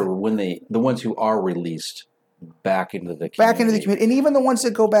 When the ones who are released back into the community. Back into the community, and even the ones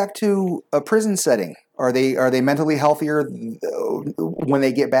that go back to a prison setting, are they mentally healthier when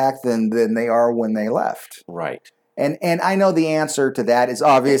they get back than they are when they left? Right. And I know the answer to that is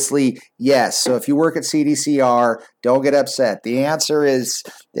obviously yes. So if you work at CDCR, don't get upset. The answer is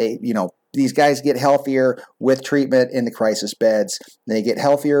these guys get healthier with treatment in the crisis beds. They get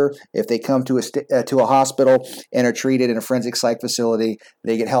healthier if they come to a hospital and are treated in a forensic psych facility.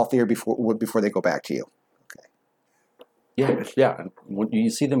 They get healthier before they go back to you. Yeah.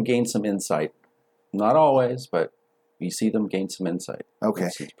 You see them gain some insight. Not always, but you see them gain some insight. Okay.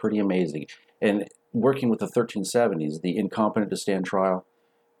 It's pretty amazing. And working with the 1370s, the incompetent to stand trial,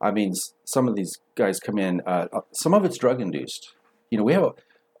 I mean, some of these guys come in, some of it's drug-induced. We have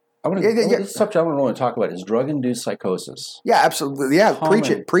this subject I want to talk about is drug-induced psychosis. Yeah, absolutely. Yeah, preach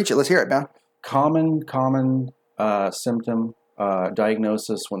it. Let's hear it, man. Common symptom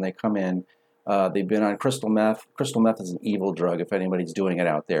diagnosis when they come in. They've been on crystal meth. Crystal meth is an evil drug. If anybody's doing it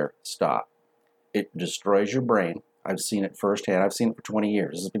out there, stop. It destroys your brain. I've seen it firsthand. I've seen it for 20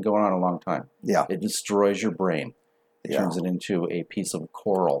 years. This has been going on a long time. Yeah. It destroys your brain. It turns it into a piece of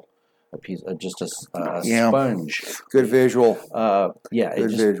coral, a sponge. Good visual.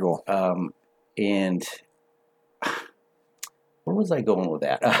 Good visual. And where was I going with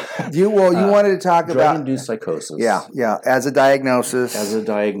that? You wanted to talk about drug-induced psychosis. Yeah, as a diagnosis.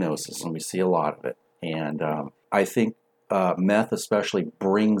 And we see a lot of it. And I think meth especially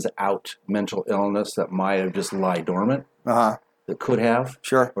brings out mental illness that might have just lie dormant. Uh-huh. That could have.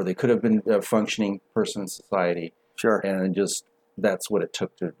 Sure. Or they could have been a functioning person in society. Sure. And that's what it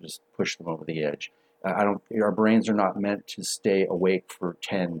took to just push them over the edge. Our brains are not meant to stay awake for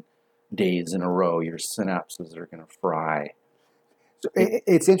 10 days in a row. Your synapses are going to fry. So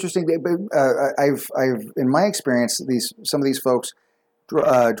it's interesting. I've in my experience, some of these folks,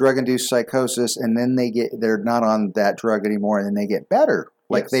 drug-induced psychosis, and then they're not on that drug anymore, and then they get better,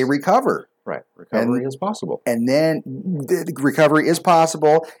 they recover. Right, recovery is possible, and then the recovery is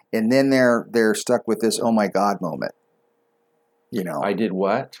possible, and then they're stuck with this oh my God moment. I did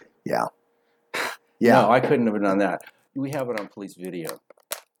what? Yeah. No, I couldn't have done that. We have it on police video.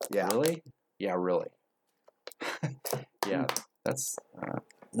 Yeah. Really? Yeah, really. Yeah. That's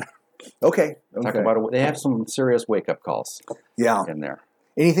okay. Talk about it. They have some serious wake-up calls. Yeah, in there.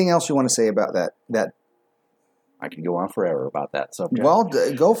 Anything else you want to say about that? I could go on forever about that subject. Well,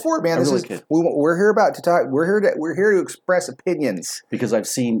 go for it, man. We're here to talk. We're here to express opinions because I've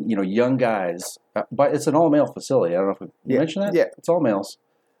seen young guys, but it's an all-male facility. I don't know if you mentioned that. Yeah, it's all males.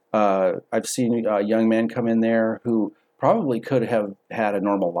 I've seen young men come in there who probably could have had a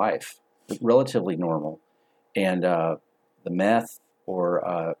normal life, relatively normal, and the meth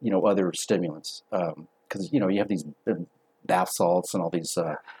or other stimulants because you have these bath salts and all these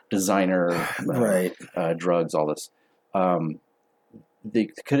designer drugs, all this. They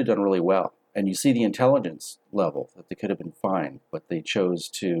could have done really well, and you see the intelligence level that they could have been fine, but they chose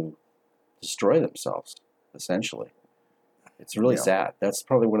to destroy themselves. Essentially, it's really sad. That's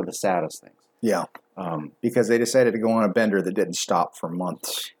probably one of the saddest things. Yeah, because they decided to go on a bender that didn't stop for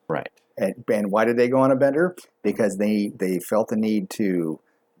months. Right. And why did they go on a bender? Because they felt the need to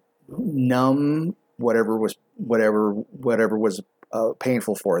numb whatever was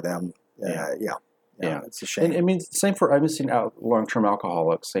painful for them. Yeah, it's a shame. And same for I've seen long-term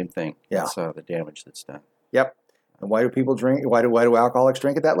alcoholics. Same thing. Yeah, it's the damage that's done. Yep. And why do people drink? Why do alcoholics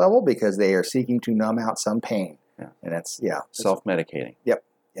drink at that level? Because they are seeking to numb out some pain. Yeah, and that's self-medicating. Yep.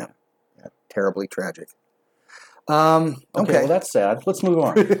 Yeah. Terribly tragic. Okay, well, that's sad. Let's move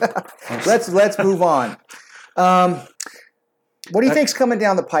on. let's move on. What do you think's coming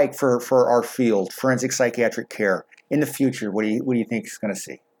down the pike for our field, forensic psychiatric care, in the future? What do you think is going to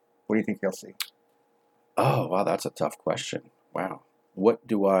see? What do you think you'll see? Oh, wow, that's a tough question. Wow. What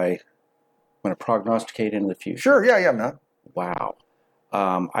do I want to prognosticate into the future? Sure, yeah, I'm not. Wow.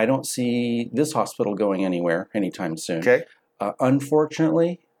 I don't see this hospital going anywhere anytime soon. Okay.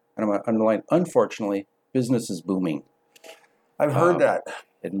 Unfortunately, and I'm going to underline, unfortunately, business is booming. I've heard that.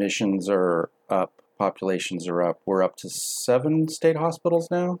 Admissions are up, populations are up. We're up to 7 state hospitals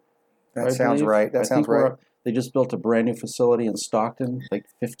now. That sounds right. That sounds right. They just built a brand new facility in Stockton, like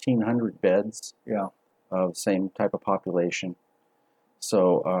 1,500 beds. Yeah. Of same type of population.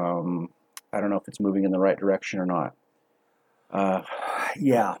 So I don't know if it's moving in the right direction or not.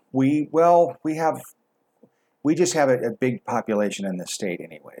 Yeah, we just have a big population in this state,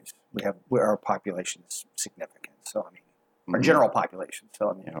 anyways. Our population is significant. So I mean, our general population.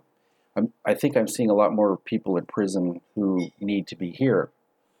 So I mean, yeah. I think I'm seeing a lot more people in prison who need to be here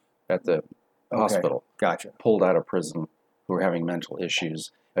at the hospital. Gotcha. Pulled out of prison, who are having mental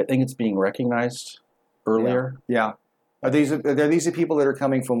issues. I think it's being recognized earlier. Yeah. Are these the people that are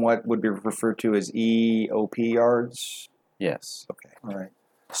coming from what would be referred to as EOP yards? Yes. Okay. All right.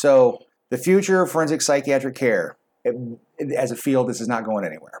 So the future of forensic psychiatric care, as a field, this is not going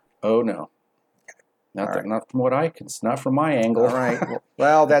anywhere. Oh no. Not from what not from my angle. All right.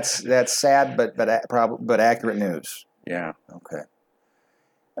 Well, that's sad, but accurate news. Yeah.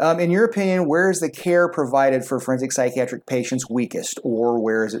 Okay. In your opinion, where is the care provided for forensic psychiatric patients weakest, or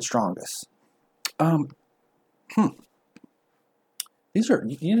where is it strongest? You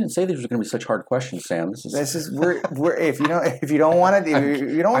didn't say these were going to be such hard questions, Sam. We're if you don't want to answer,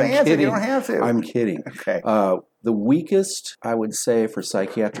 you don't have to. I'm kidding. Okay. The weakest, I would say, for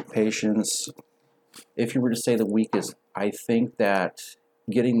psychiatric patients, if you were to say the weakest, I think that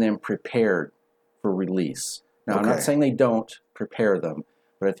getting them prepared for release. Now, I'm not saying they don't prepare them,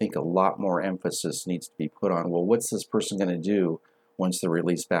 but I think a lot more emphasis needs to be put on, well, what's this person going to do once they're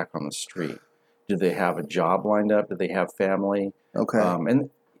released back on the street? Do they have a job lined up? Do they have family? Okay.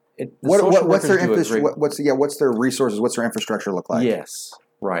 What's their what's their resources? What's their infrastructure look like? Yes,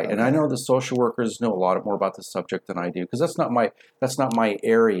 right. Okay. And I know the social workers know a lot more about the subject than I do because that's not my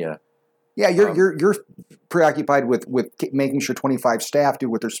area. Yeah, you're preoccupied with making sure 25 staff do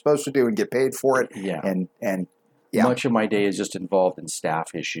what they're supposed to do and get paid for it. Yeah. And much of my day is just involved in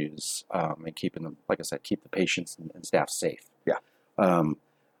staff issues and keeping them, like I said, keep the patients and staff safe. Yeah.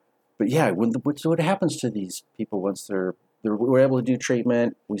 But yeah, what happens to these people once we're able to do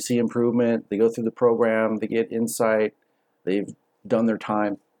treatment, we see improvement, they go through the program, they get insight, they've done their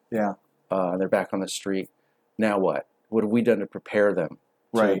time, they're back on the street. Now what? What have we done to prepare them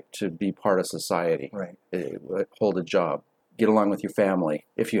to be part of society? Right. Hold a job, get along with your family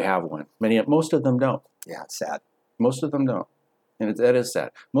if you have one. Most of them don't. Yeah, it's sad. Most of them don't, and that is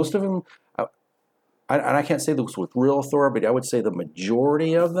sad. Most of them. And I can't say this with real authority, but I would say the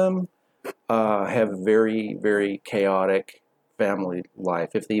majority of them have very, very chaotic family life.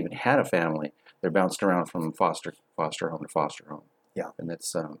 If they even had a family, they're bounced around from foster home to foster home. Yeah. And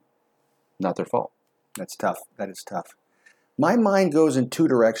that's not their fault. That's tough. That is tough. My mind goes in two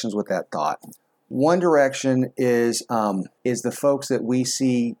directions with that thought. One direction is the folks that we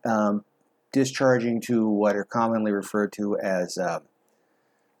see discharging to what are commonly referred to as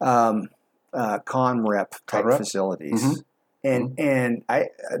ConRep type facilities, and I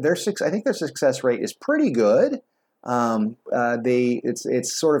think their success rate is pretty good.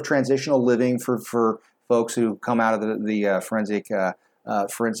 It's sort of transitional living for folks who come out of the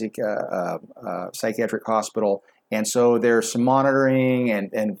forensic psychiatric hospital, and so there's some monitoring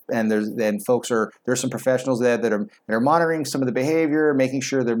there's some professionals there that are monitoring some of the behavior, making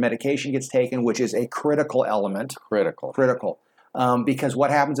sure their medication gets taken, which is a critical element. Critical. Because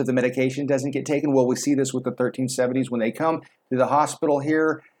what happens if the medication doesn't get taken? Well, we see this with the 1370s when they come to the hospital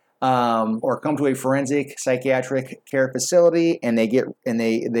here or come to a forensic psychiatric care facility, and they get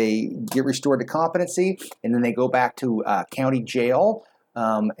restored to competency, and then they go back to county jail,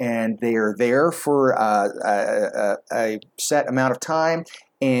 and they are there for a set amount of time.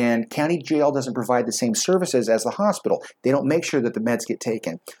 And county jail doesn't provide the same services as the hospital. They don't make sure that the meds get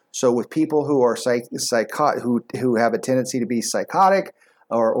taken. So with people who are who have a tendency to be psychotic,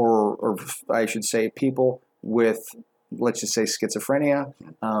 or I should say people with, let's just say, schizophrenia,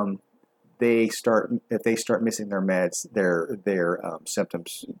 if they start missing their meds, their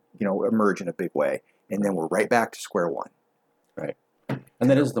symptoms emerge in a big way, and then we're right back to square one. Right, and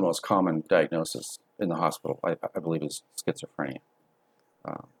that is the most common diagnosis in the hospital. I believe is schizophrenia.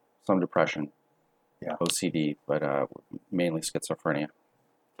 Some depression, OCD, but mainly schizophrenia,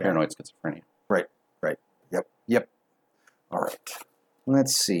 paranoid schizophrenia. Right. Yep. All right.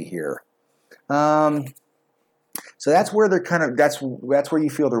 Let's see here. So that's where they're that's where you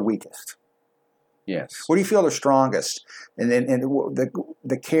feel they're weakest. Yes. Where do you feel they're strongest? And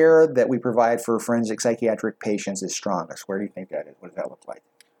the care that we provide for forensic psychiatric patients is strongest. Where do you think that is? What does that look like?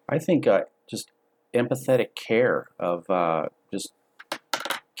 I think just empathetic care of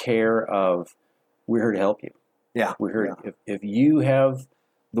we're here to help you. Yeah. We're here. If you have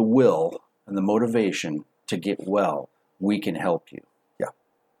the will and the motivation to get well, we can help you. Yeah.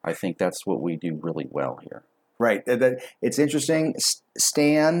 I think that's what we do really well here. Right. It's interesting.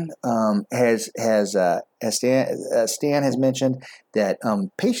 Stan Stan has mentioned that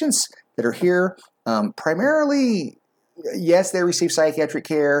patients that are here primarily, yes, they receive psychiatric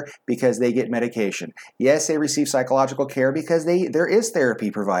care because they get medication. Yes, they receive psychological care because there is therapy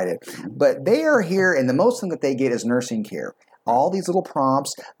provided. But they are here, and the most thing that they get is nursing care. All these little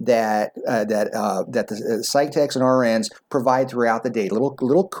prompts that the psych techs and RNs provide throughout the day,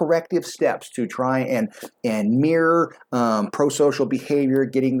 little corrective steps to try and mirror prosocial behavior,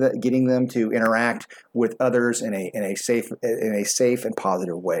 getting them to interact with others in a safe and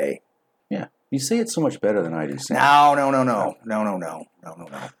positive way. Yeah, you say it so much better than I do. Sam. No.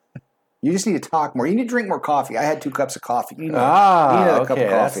 You just need to talk more. You need to drink more coffee. I had 2 cups of coffee. You need another cup of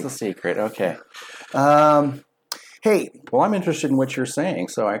coffee. That's the secret. Okay. Hey. Well, I'm interested in what you're saying,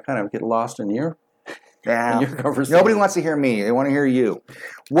 so I kind of get lost in your conversation. Nobody wants to hear me. They want to hear you.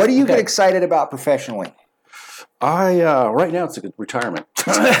 What do you get excited about professionally? Right now it's a good retirement.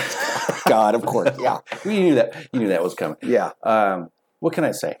 God, of course. Yeah. You knew that was coming. Yeah. What can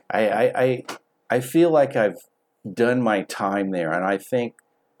I say? I feel like I've done my time there, and I think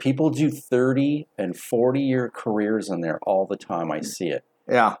people do 30 and 40-year careers in there all the time. I see it.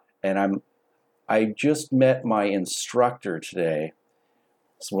 Yeah. And I just met my instructor today.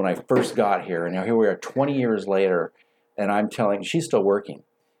 So when I first got here, and now here we are 20 years later, and she's still working.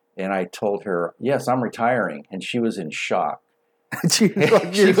 And I told her, yes, I'm retiring. And she was in shock. she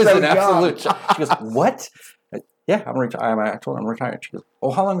was in absolute shock. She goes, what? Yeah, I'm retired. I told her I'm retired. She goes,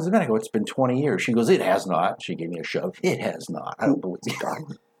 oh, how long has it been? I go, it's been 20 years. She goes, it has not. She gave me a shove. It has not. I don't know what's going.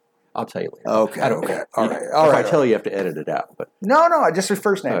 I'll tell you later. Okay. I don't care. All right. If I tell you have to edit it out. But no, just her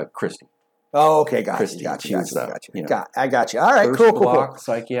first name. Christy. Oh, okay, got Christy, you. I got you. All right, first cool. block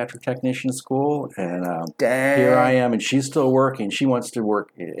psychiatric technician school, and Dang. Here I am, and she's still working. She wants to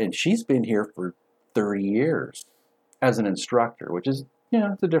work, and she's been here for 30 years as an instructor, which is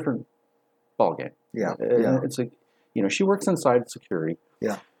it's a different ballgame. Yeah. It's she works inside security.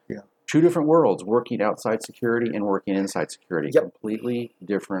 Yeah. 2 different worlds: working outside security and working inside security. Yep. Completely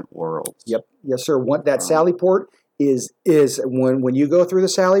different worlds. Yep. Yes, sir. That Sally Port is when you go through the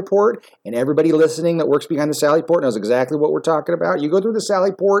Sally Port, and everybody listening that works behind the Sally Port knows exactly what we're talking about. You go through the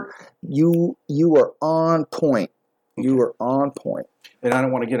Sally Port, you are on point. You are on point. And I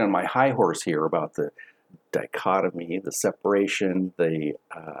don't want to get on my high horse here about the dichotomy, the separation, the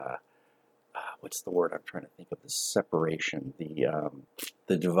what's the word I'm trying to think of? The separation,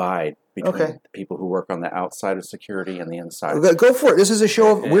 the divide between the people who work on the outside of security and the inside. Go for it. This is a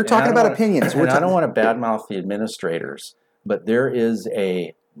show of we're talking about opinions. I don't want to badmouth the administrators, but there is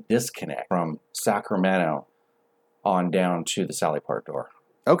a disconnect from Sacramento on down to the Sally Port door.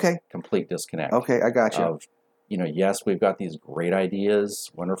 Okay. Complete disconnect. Okay, I got you. Yes, we've got these great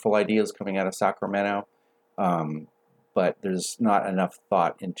ideas, wonderful ideas coming out of Sacramento. But there's not enough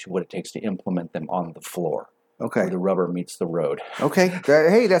thought into what it takes to implement them on the floor. Okay. Where the rubber meets the road. Okay.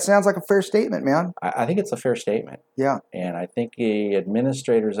 Hey, that sounds like a fair statement, man. I think it's a fair statement. Yeah. And I think the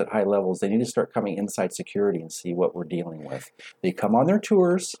administrators at high levels, they need to start coming inside security and see what we're dealing with. They come on their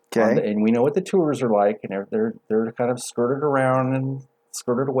tours. Okay. And we know what the tours are like, and they're kind of skirted around and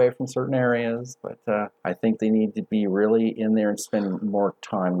skirted away from certain areas. But I think they need to be really in there and spend more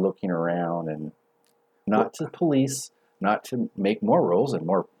time looking around and not to police, not to make more rules and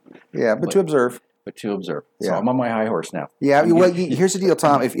more. Yeah, but to observe. But to observe. So Yeah. I'm on my high horse now. Yeah. Well, here's the deal,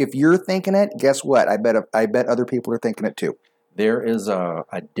 Tom. If you're thinking it, guess what? I bet other people are thinking it too. There is a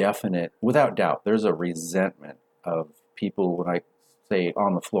definite, without doubt, there's a resentment of people when I say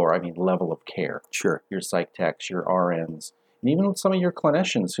on the floor. I mean level of care. Sure. Your psych techs, your RNs, and even with some of your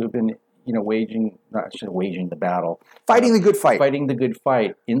clinicians who've been waging the battle. Fighting the good fight. Fighting the good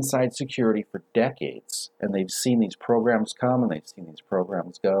fight inside security for decades. And they've seen these programs come and they've seen these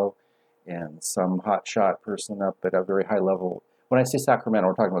programs go. And some hotshot person up at a very high level, when I say Sacramento,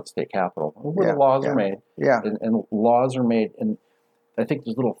 we're talking about the state capitol, where the laws are made. Yeah. And laws are made. And I think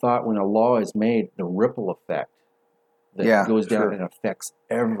there's little thought when a law is made, the ripple effect that goes down and affects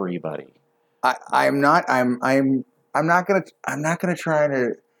everybody. I'm not gonna try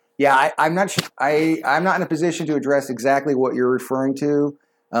to. Yeah, I'm not. I'm not in a position to address exactly what you're referring to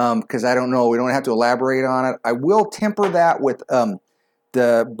because I don't know. We don't have to elaborate on it. I will temper that with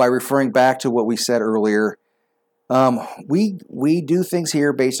by referring back to what we said earlier. We do things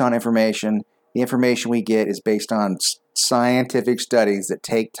here based on information. The information we get is based on scientific studies that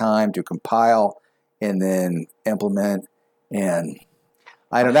take time to compile and then implement. And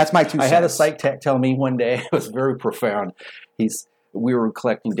I don't. That's my 2 cents. I had a psych tech tell me one day, it was very profound. We were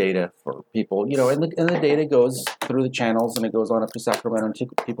collecting data for people, and the data goes through the channels and it goes on up to Sacramento. And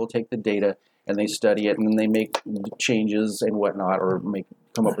people take the data and they study it and then they make changes and whatnot, or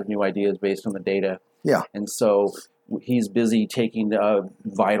come up with new ideas based on the data. Yeah. And so he's busy taking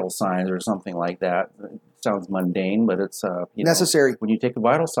vital signs or something like that. It sounds mundane, but it's necessary. When you take a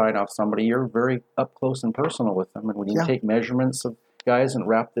vital sign off somebody, you're very up close and personal with them. And when you take measurements of guys and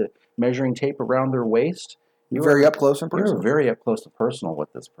wrap the measuring tape around their waist, you're very up close and personal. You're very up close and personal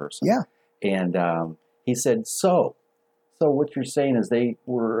with this person. Yeah. And he said, so what you're saying is they're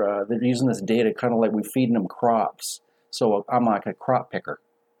using this data kind of like we're feeding them crops. So I'm like a crop picker.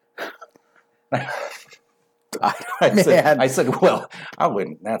 I said, well, I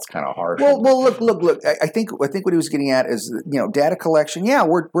wouldn't. That's kind of harsh. Well, look. I think what he was getting at is, data collection. Yeah,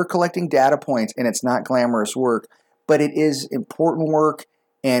 we're collecting data points, and it's not glamorous work, but it is important work,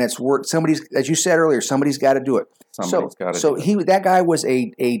 and it's work. As you said earlier, somebody's got to do it. That guy was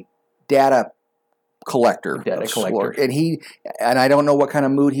a data collector, and I don't know what kind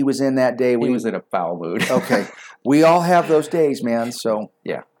of mood he was in that day. He was in a foul mood. Okay, we all have those days, man. So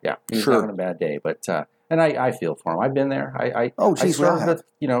yeah, he was having a bad day, but. And I feel for him. I've been there. I served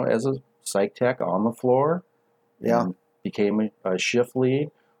as a psych tech on the floor. Yeah. Became a shift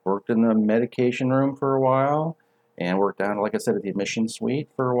lead. Worked in the medication room for a while, and worked down, like I said, at the admission suite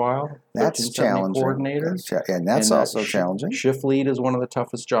for a while. That's challenging. That's also challenging. Shift lead is one of the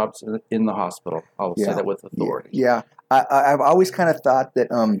toughest jobs in the hospital. I'll say that with authority. Yeah. I've always kind of thought that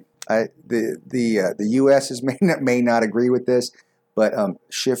the U.S. may not agree with this, but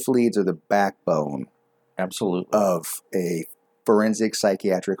shift leads are the backbone. Absolutely. Of a forensic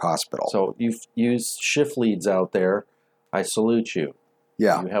psychiatric hospital. So you've used shift leads out there. I salute you.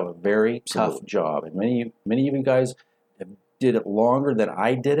 Yeah. You have a very tough job. And many of you guys did it longer than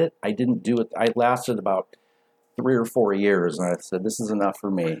I did it. I didn't do it. I lasted about 3 or 4 years, and I said, this is enough for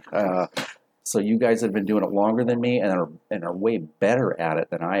me. So you guys have been doing it longer than me and are way better at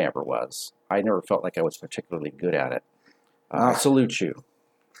it than I ever was. I never felt like I was particularly good at it. I salute you.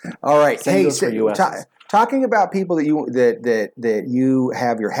 All right. Hey, talking about people that you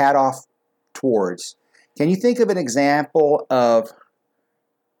have your hat off towards, can you think of an example of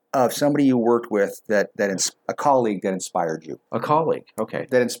somebody you worked with a colleague that inspired you? A colleague, okay.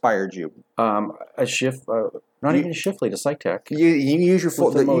 That inspired you. A shift, not even a shift lead, a psych tech. You use your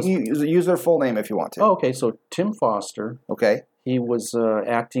full. Use their full name if you want to. Oh, okay. So Tim Foster. Okay. He was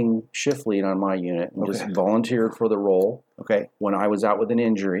acting shift lead on my unit and just volunteered for the role. Okay. When I was out with an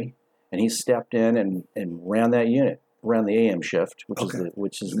injury, and he stepped in and ran that unit, ran the AM shift,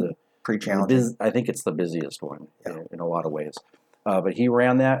 which is the pretty challenging. I think it's the busiest one in a lot of ways. But he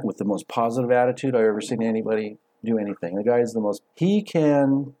ran that with the most positive attitude I've ever seen anybody do anything. The guy is he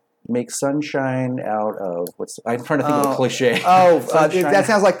can make sunshine out of I'm trying to think of a cliche. That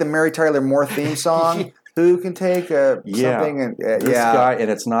sounds like the Mary Tyler Moore theme song. Who can take something and this guy,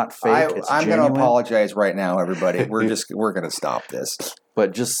 and it's not fake. I'm going to apologize right now, everybody. We're going to stop this.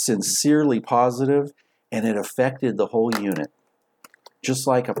 But just sincerely positive, and it affected the whole unit. Just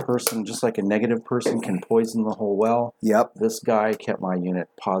like a negative person can poison the whole well. Yep. This guy kept my unit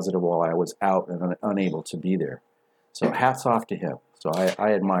positive while I was out and unable to be there. So hats off to him. So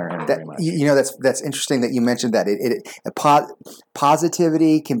I admire him very much. That's interesting that you mentioned that.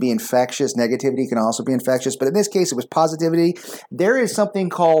 Positivity can be infectious. Negativity can also be infectious. But in this case, it was positivity. There is something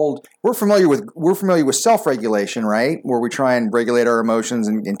called we're familiar with self-regulation, right? Where we try and regulate our emotions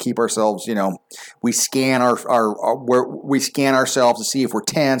and keep ourselves. We scan we scan ourselves to see if we're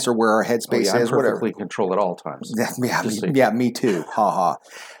tense or where our headspace is. I'm perfectly controlled at all times. Me too. Ha ha.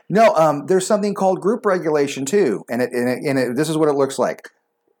 No, there's something called group regulation too, and this is what it looks like.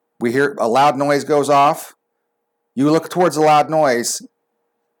 We hear a loud noise goes off. You look towards the loud noise,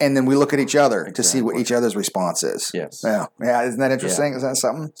 and then we look at each other to see what each other's response is. Yes. Yeah. Isn't that interesting? Yeah. Is that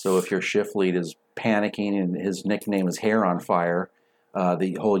something? So if your shift lead is panicking and his nickname is Hair on Fire,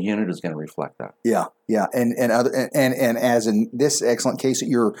 the whole unit is going to reflect that. Yeah. And as in this excellent case that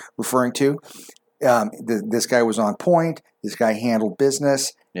you're referring to, this guy was on point. This guy handled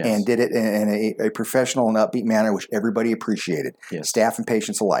business. Yes. And did it in a professional and upbeat manner, which everybody appreciated, staff and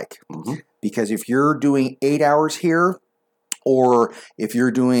patients alike. Mm-hmm. because if you're doing 8 hours here, or if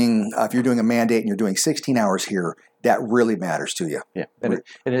you're doing a mandate and you're doing 16 hours here, that really matters to you. Yeah, and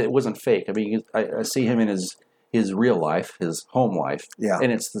it wasn't fake. I mean, I see him in his real life, his home life,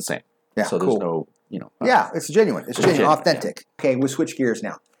 and it's the same. Yeah, so there's no, it's genuine. It's genuine, authentic. Yeah. Okay, we'll switch gears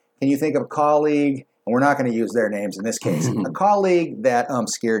now. Can you think of a colleague, and we're not going to use their names in this case, a colleague that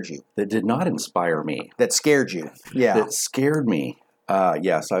scared you? That did not inspire me. That scared you. Yeah. That scared me.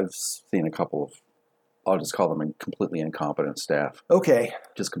 Yes, I've seen a couple of, I'll just call them completely incompetent staff. Okay.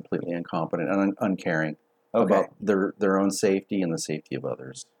 Just completely incompetent and uncaring Okay. about their own safety and the safety of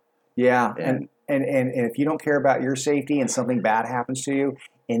others. Yeah, And and if you don't care about your safety and something bad happens to you,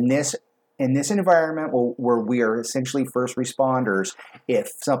 in this environment where we are essentially first responders, if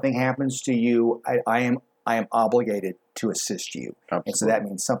something happens to you, I am obligated to assist you. Absolutely. And so that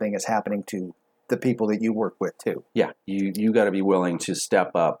means something is happening to the people that you work with too. Yeah, you got to be willing to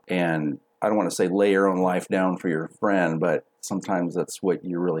step up, and I don't want to say lay your own life down for your friend, but sometimes that's what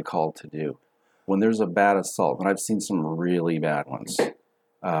you're really called to do. When there's a bad assault, and I've seen some really bad ones,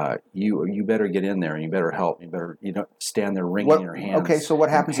 you better get in there and you better help. You don't stand there wringing your hands. Okay, so what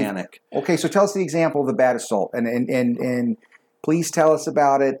happens? Panic. Okay, so tell us the example of the bad assault, and please tell us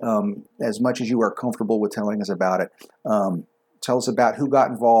about it as much as you are comfortable with telling us about it. Tell us about who got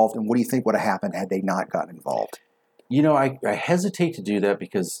involved and what do you think would have happened had they not gotten involved? I hesitate to do that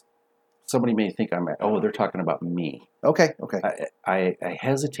because somebody may think they're talking about me. Okay. I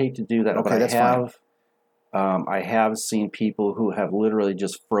hesitate to do that, Okay, but that's fine. I have seen people who have literally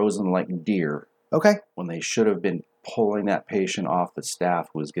just frozen like deer Okay. when they should have been pulling that patient off the staff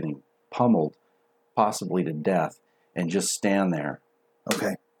who was getting pummeled, possibly to death, and just stand there,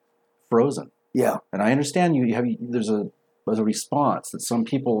 Okay. frozen. Yeah. And I understand there's a response that some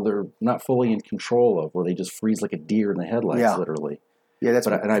people they're not fully in control of, where they just freeze like a deer in the headlights, literally. Yeah, that's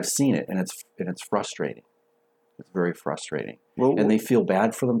And I've seen it, and it's frustrating. It's very frustrating. well, And they feel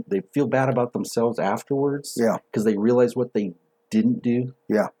bad for them. They feel bad about themselves afterwards. Yeah. Because they realize what they didn't do.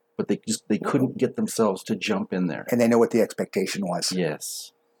 Yeah. But they couldn't get themselves to jump in there. and they know what the expectation was.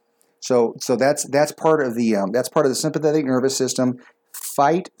 Yes. So that's part of the sympathetic nervous system,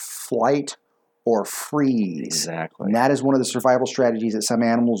 fight, flight, or freeze. Exactly. And that is one of the survival strategies that some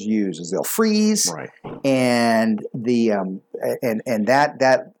animals use. Is they'll freeze, Right. and the and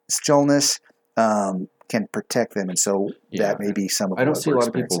that stillness can protect them, and so that may be some of. I don't what see a we're lot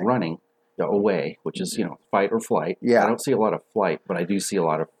of people experiencing. running away, which is fight or flight. Yeah. I don't see a lot of flight, but I do see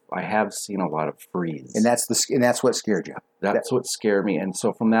I have seen a lot of freeze. And that's what scared you. That's what scared me. And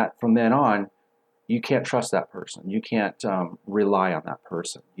so from then on, you can't trust that person. You can't rely on that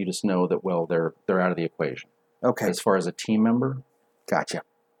person. You just know that they're out of the equation. Okay, As far as a team member, gotcha.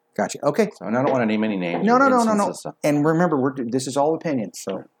 Okay, so, and I don't want to name any names. No. or instances. and remember, this is all opinions.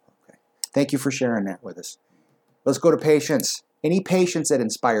 So, okay. Thank you for sharing that with us. Let's go to patients. Any patients that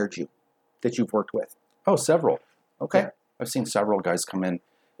inspired you that you've worked with? Oh, several. Okay. Yeah. I've seen several guys come in,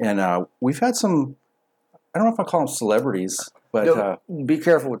 and we've had some. I don't know if I call them celebrities, but Be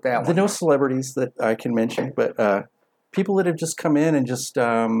careful with that there one. are no celebrities that I can mention, but people that have just come in and just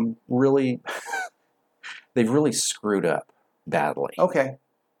really, they've really screwed up badly. Okay.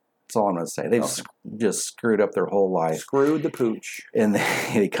 That's all I'm going to say. They've just screwed up their whole life. Screwed the pooch. And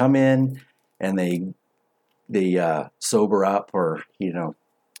they come in and they sober up, or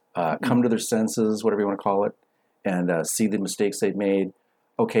come to their senses, whatever you want to call it, and see the mistakes they've made.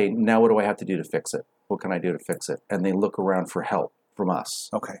 Okay, now what do I have to do to fix it? What can I do to fix it? And they look around for help from us.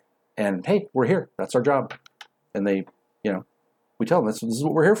 Okay. And hey, we're here. That's our job. And they, we tell them this is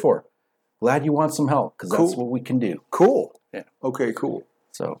what we're here for. Glad you want some help, because that's Cool. what we can do. Cool. Yeah. Okay. Cool.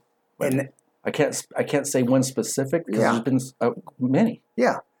 So, but And I can't say one specific, because Yeah. there's been many.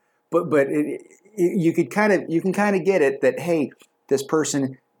 yeah, but you can kind of get it that, hey, this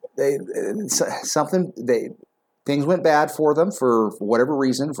person, things went bad for them for whatever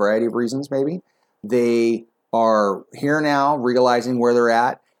reason, variety of reasons maybe. They are here now, realizing where they're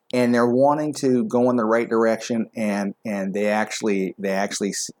at, and they're wanting to go in the right direction, and they actually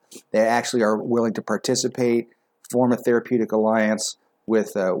are willing to participate, form a therapeutic alliance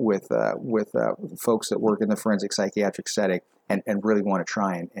with folks that work in the forensic psychiatric setting, and really want to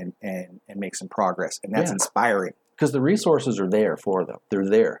try and make some progress, and that's Yeah. inspiring. Because the resources are there for them. They're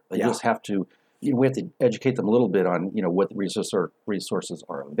there. They Yeah. just have to. We have to educate them a little bit on what the resources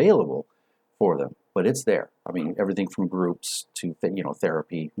are available for them. But it's there. I mean, everything from groups to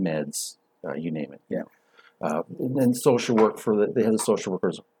therapy, meds, you name it. Yeah. And then social work they have the social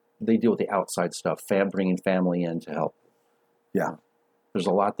workers. They deal with the outside stuff, bringing family in to help. Yeah. There's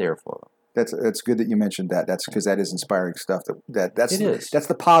a lot there for them. That's good that you mentioned that. That's because that is inspiring stuff. That's It is. That's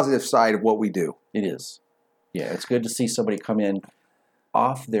the positive side of what we do. It is. Yeah, it's good to see somebody come in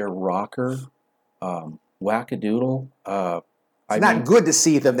off their rocker, wackadoodle. It's not good to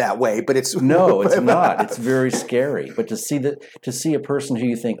see them that way, but it's no, it's not. It's very scary. But to see a person who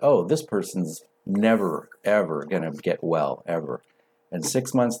you think, oh, this person's never ever going to get well ever, and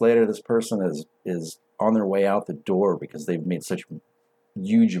 6 months later, this person is on their way out the door because they've made such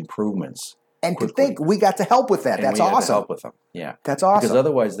huge improvements. And quickly. to think we got to help with that. And that's we had to awesome. help with them. Yeah, That's awesome. because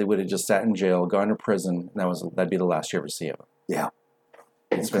otherwise they would have just sat in jail, gone to prison, and that'd be the last you ever see of them. Yeah.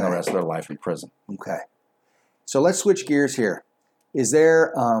 They'd spend the rest of their life in prison. Okay. So let's switch gears here. Is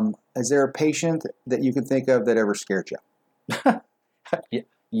there a patient that you can think of that ever scared you?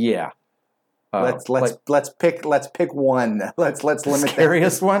 Yeah. Let's pick one. Let's limit that.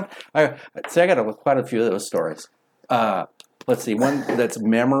 Scariest one. I got quite a few of those stories. Let's see. One that's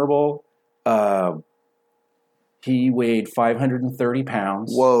memorable. He weighed 530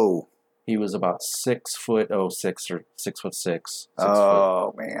 pounds. Whoa. He was about 6 foot 6 or 6'6".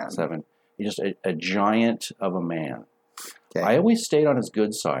 Oh man. 7. He's just a giant of a man. Okay. I always stayed on his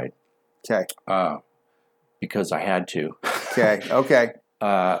good side. Okay. Because I had to. Okay. Okay.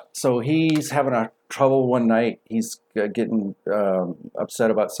 So he's having a trouble one night. He's getting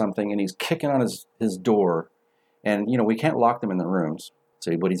upset about something, and he's kicking on his door. And, we can't lock them in the rooms.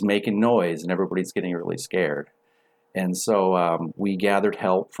 So, but he's making noise, and everybody's getting really scared. And so we gathered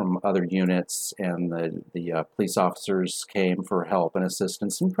help from other units, and the police officers came for help and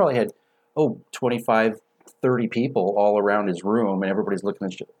assistance. And we probably had, 25, 30 people all around his room, and everybody's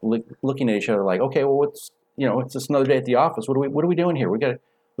looking at each other like, okay, well, it's just another day at the office. What are we doing here?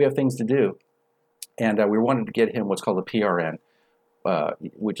 We have things to do. And we wanted to get him what's called a PRN,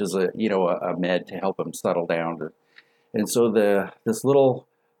 which is a med to help him settle down. And so this little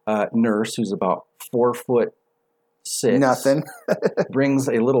nurse who's about 4'6" Nothing. brings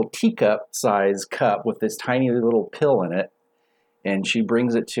a little teacup size cup with this tiny little pill in it, and she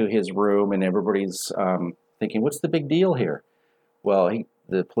brings it to his room, and everybody's thinking, what's the big deal here? Well,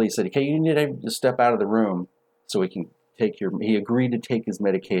 the police said, okay, you need to step out of the room so we can he agreed to take his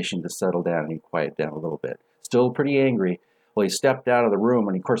medication to settle down and quiet down a little bit. Still pretty angry. Well, he stepped out of the room,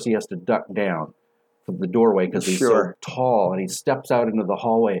 and of course he has to duck down from the doorway because he's so tall, and he steps out into the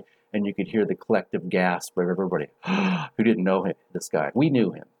hallway, and you could hear the collective gasp of everybody who didn't know him, this guy. We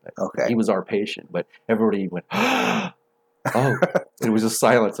knew him. Okay. He was our patient, but everybody went, oh, it was just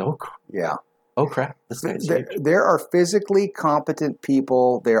silence. Oh, yeah. Oh, crap. This guy's huge. There are physically competent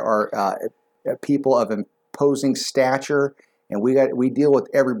people. There are people of imposing stature, and we deal with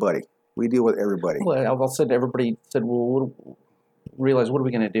everybody. Well, all of a sudden, everybody said, well, what are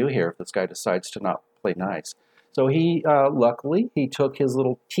we going to do here if this guy decides to not play nice? So he, luckily, he took his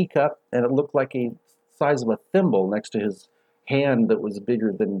little teacup, and it looked like a size of a thimble next to his hand that was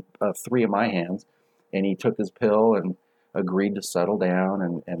bigger than 3 of my hands, and he took his pill and agreed to settle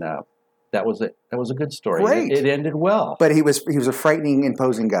down, and that was it. That was a good story. Great. It ended well. But he was a frightening,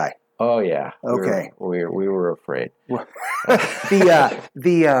 imposing guy. Oh yeah. Okay. We were afraid. I'll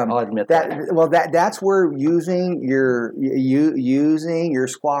admit that. Well, that's where using your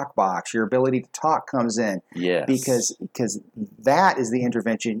squawk box, your ability to talk, comes in. Yes. Because that is the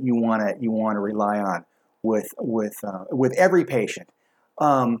intervention you want to rely on with every patient.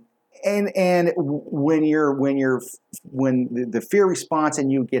 And when the fear response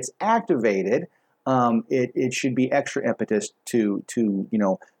in you gets activated, it should be extra impetus to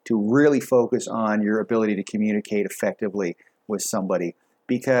really focus on your ability to communicate effectively with somebody.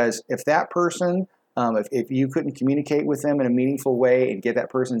 Because if that person, if you couldn't communicate with them in a meaningful way and get that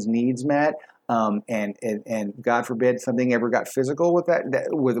person's needs met, and God forbid something ever got physical with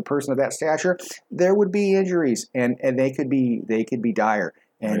with a person of that stature, there would be injuries, and they could be dire.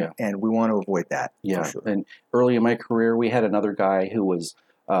 And we want to avoid that. Yeah. For sure. And early in my career, we had another guy who was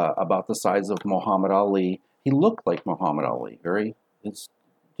about the size of Muhammad Ali. He looked like Muhammad Ali.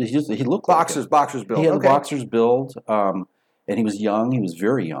 He looked boxer's build. He had a boxer's build, and he was young. He was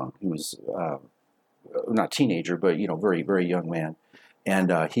very young. He was not teenager, but very very young man.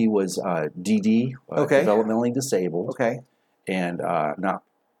 And he was DD, developmentally disabled. Okay. And not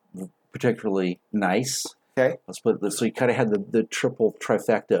particularly nice. Okay. Let's put it this. So he kind of had the triple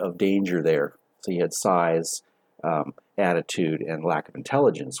trifecta of danger there. So he had size, attitude, and lack of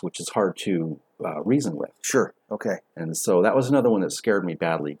intelligence, which is hard to reason with. Sure. Okay. And so that was another one that scared me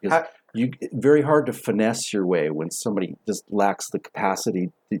badly because very hard to finesse your way when somebody just lacks the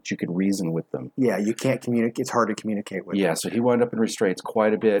capacity that you can reason with them. Yeah, you can't communicate. It's hard to communicate with. Yeah. So he wound up in restraints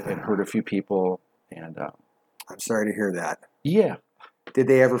quite a bit and hurt a few people. And I'm sorry to hear that. Yeah. Did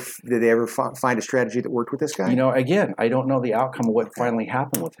they ever find a strategy that worked with this guy? You know, again, I don't know the outcome of what finally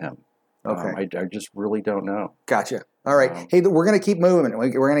happened with him. Okay. I just really don't know. Gotcha. All right. Hey, we're going to keep moving. We're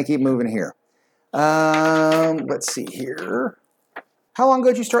going to keep moving here. Let's see here. How long ago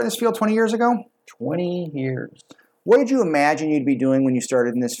did you start in this field? 20 years ago? 20 years. What did you imagine you'd be doing when you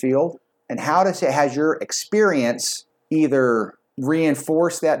started in this field? And how has your experience either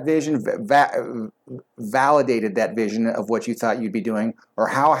reinforced that vision, validated that vision of what you thought you'd be doing, or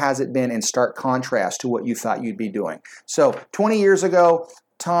how has it been in stark contrast to what you thought you'd be doing? So 20 years ago,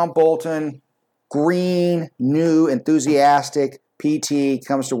 Tom Bolton, green, new, enthusiastic PT,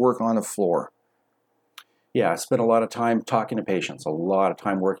 comes to work on the floor. Yeah, I spent a lot of time talking to patients, a lot of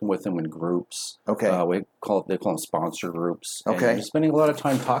time working with them in groups. Okay. They call them sponsor groups. Okay. And just spending a lot of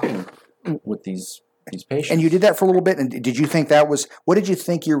time talking with these patients. And you did that for a little bit, and did you think what did you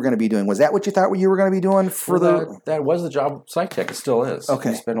think you were going to be doing? Was that what you thought you were going to be doing for That was the job of psych tech. It still is. Okay.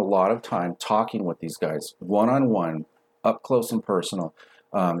 We spend a lot of time talking with these guys, one-on-one, up close and personal,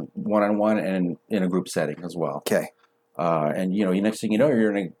 one-on-one and in a group setting as well. Okay. And, you know, next thing you know,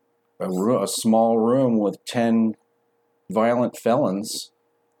 you're in a small room with 10 violent felons,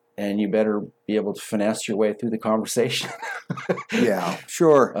 and you better be able to finesse your way through the conversation. Yeah,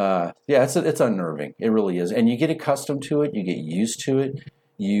 sure. Yeah, it's unnerving. It really is. And you get accustomed to it. You get used to it.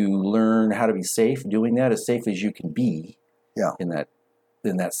 You learn how to be safe doing that, as safe as you can be. Yeah. In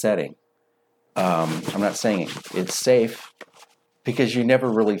that setting. I'm not saying it's safe, because you never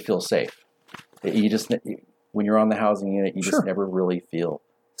really feel safe. You just, when you're on the housing unit, you just never really feel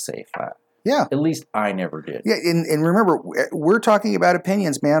safe. Yeah. At least I never did. Yeah, and remember, we're talking about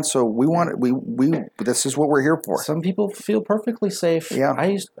opinions, man. So we this is what we're here for. Some people feel perfectly safe. Yeah.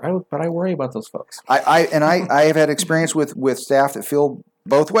 But I worry about those folks. I have had experience with staff that feel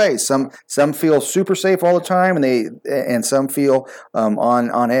both ways. Some feel super safe all the time, and some feel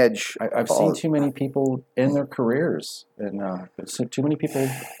on edge. I've seen too many people in their careers, and too many people,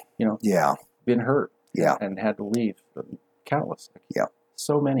 you know, been hurt, and had to leave. Countless. Yeah.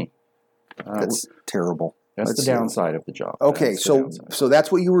 So many. That's terrible. That's the downside of the job. Okay, so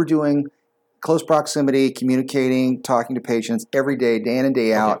that's what you were doing, close proximity, communicating, talking to patients every day in and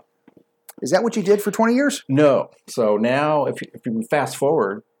day out. Is that what you did for 20 years? No. So now, if you fast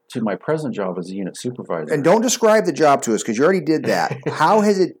forward to my present job as a unit supervisor. And don't describe the job to us, because you already did that.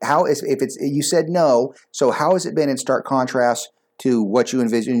 You said no, so how has it been in stark contrast to what you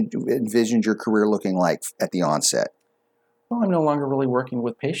envisioned your career looking like at the onset? Well, I'm no longer really working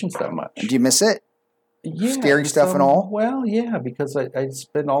with patients that much. Do you miss it? Yeah. Scary stuff and all? Well, yeah, because I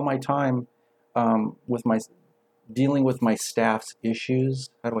spend all my time dealing with my staff's issues.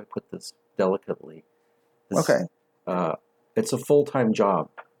 How do I put this delicately? It's a full-time job.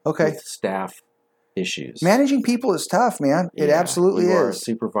 Okay. With staff issues. Managing people is tough, man. It absolutely is. You are a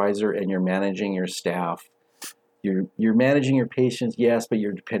supervisor, and you're managing your staff. You're managing your patients, yes, but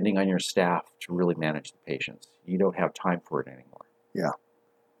you're depending on your staff to really manage the patients. You don't have time for it anymore. Yeah.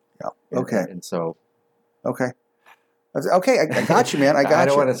 Okay. And so. Okay. Okay, I got you, man. I got you. I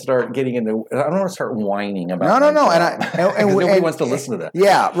don't want to start getting into. I don't want to start whining about. No. And nobody wants to listen to that.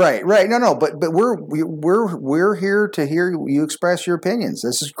 Yeah, right. No. But we're here to hear you express your opinions.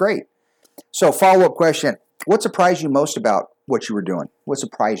 This is great. So, follow-up question: what surprised you most about what you were doing? What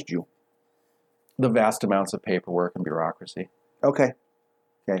surprised you? The vast amounts of paperwork and bureaucracy. Okay.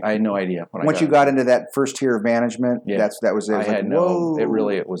 I had no idea. Once you got into that first tier of management, that was it. I had no.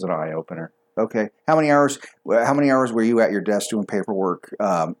 It was an eye opener. Okay. How many hours were you at your desk doing paperwork,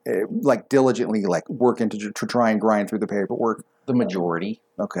 like diligently, like working to try and grind through the paperwork? The majority.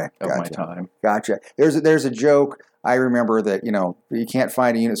 Of my time. Gotcha. There's a joke I remember that you can't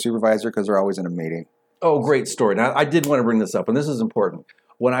find a unit supervisor because they're always in a meeting. Oh, great story. Now I did want to bring this up, and this is important.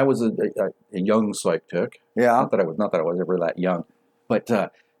 When I was a young psych tech, not that I was ever that young, but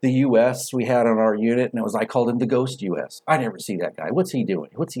the U.S. we had on our unit, and I called him the Ghost U.S. I never see that guy. What's he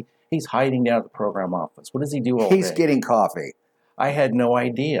doing? He's hiding down at the program office. What does he do all day? He's getting coffee. I had no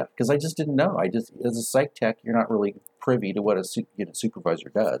idea, because I just didn't know. As a psych tech, you're not really privy to what a supervisor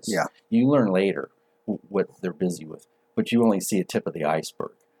does. Yeah. You learn later what they're busy with, but you only see a tip of the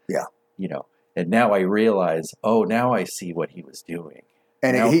iceberg. Yeah. And now I realize, now I see what he was doing.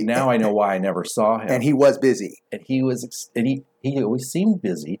 And now I know why I never saw him. And he was busy. And he always seemed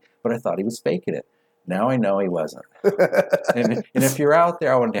busy, but I thought he was faking it. Now I know he wasn't. and if you're out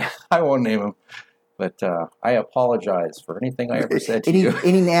there, I won't name him, but I apologize for anything I ever said to you.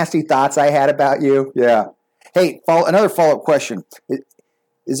 Any nasty thoughts I had about you? Yeah. Hey, another follow-up question.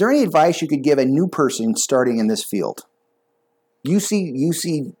 Is there any advice you could give a new person starting in this field? You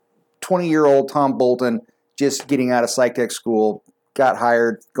see 20-year-old Tom Bolton just getting out of psych tech school, got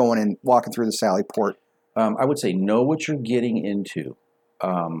hired going and walking through the Sally Port? I would say know what you're getting into.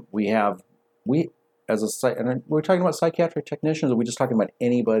 We as a and we're talking about psychiatric technicians, or are we just talking about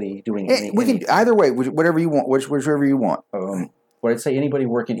anybody doing anything? We can either way, whatever you want, whichever you want. What I'd say, anybody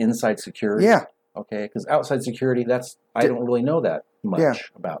working inside security. Yeah. Okay, because outside security, I don't really know that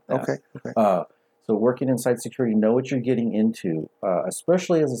much about that. Okay. So working inside security, know what you're getting into,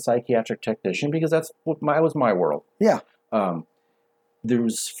 especially as a psychiatric technician, because that's what was my world. Yeah.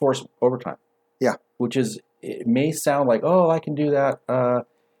 There's forced overtime. Yeah. Which is, it may sound like, oh, I can do that.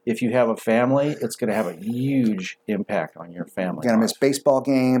 If you have a family, it's going to have a huge impact on your family. You're going to miss baseball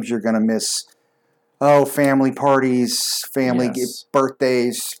games. You're going to miss, family parties, family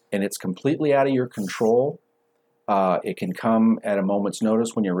birthdays. And it's completely out of your control. It can come at a moment's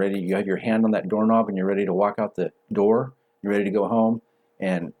notice when you're ready. You have your hand on that doorknob and you're ready to walk out the door. You're ready to go home.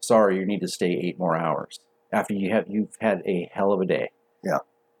 And sorry, you need to stay 8 more hours after you've had a hell of a day. Yeah.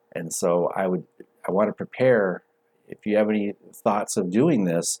 And so I want to prepare. If you have any thoughts of doing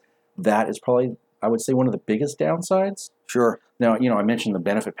this, that is probably, I would say, one of the biggest downsides. Sure. Now, I mentioned the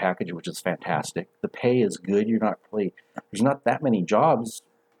benefit package, which is fantastic. The pay is good. There's not that many jobs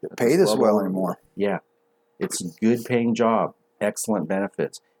pay this well anymore. Yeah. It's a good paying job, excellent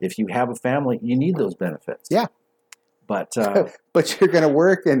benefits. If you have a family, you need those benefits. Yeah. But but you're going to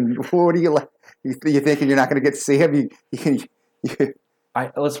work, and what do you like? You thinking you're not going to get to see him?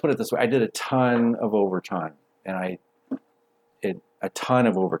 Let's put it this way. I did a ton of overtime, and a ton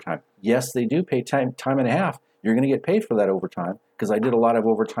of overtime. Yes, they do pay time and a half. You're going to get paid for that overtime, because I did a lot of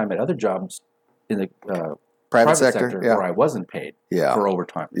overtime at other jobs in the private sector where I wasn't paid for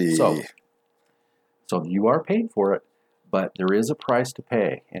overtime. Yeah. So you are paid for it, but there is a price to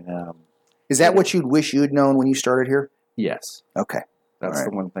pay. And is that what you'd wish you'd known when you started here? Yes. Okay. That's the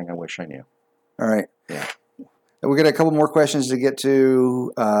one thing I wish I knew. All right. Yeah. We got a couple more questions to get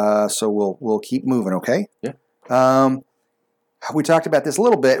to, so we'll keep moving. Okay. Yeah. We talked about this a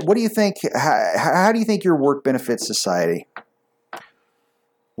little bit. What do you think? How do you think your work benefits society?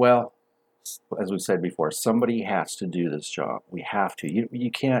 Well, as we've said before, somebody has to do this job. We have to.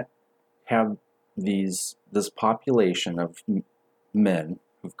 You can't have this population of men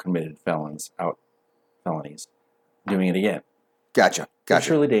who've committed felonies doing it again. Gotcha. It's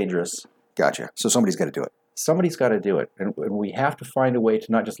really dangerous. Gotcha. So somebody's got to do it. Somebody's got to do it, and we have to find a way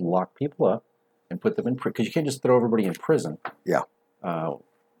to not just lock people up and put them in prison, because you can't just throw everybody in prison. Yeah.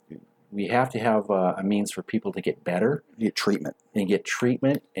 We have to have a means for people to get better, get treatment, and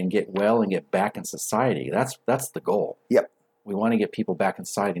get well, and get back in society. That's the goal. Yep. We want to get people back in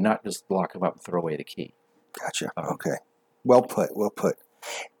society, not just lock them up and throw away the key. Gotcha. Okay. Well put.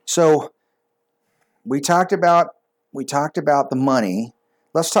 So we talked about the money.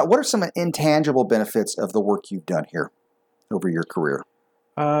 Let's talk. What are some intangible benefits of the work you've done here over your career?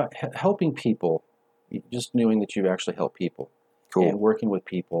 Helping people, just knowing that you actually help people. Cool. And working with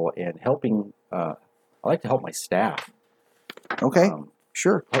people and helping. I like to help my staff. Okay.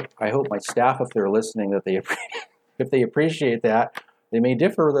 Sure. I hope my staff, if they're listening, that if they appreciate that. They may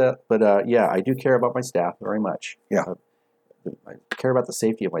differ with that, but yeah, I do care about my staff very much. Yeah. I care about the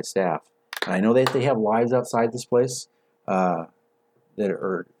safety of my staff. And I know that they have lives outside this place that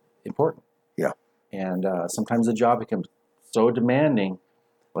are important. Yeah. And sometimes the job becomes so demanding,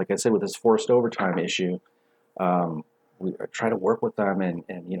 like I said, with this forced overtime issue. We try to work with them, and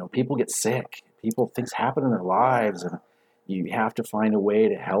people get sick. Things happen in their lives, and you have to find a way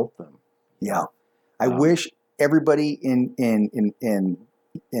to help them. Yeah. I wish everybody in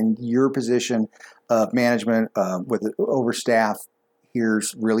your position of management with overstaff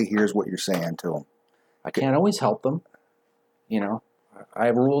hears what you're saying to them. I can't always help them. I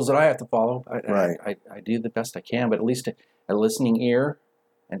have rules that I have to follow. I do the best I can, but at least a listening ear,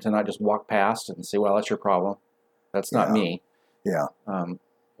 and to not just walk past and say, well, that's your problem. That's not me. Yeah. At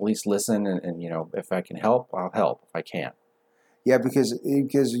least listen, and if I can help, I'll help if I can. Yeah, because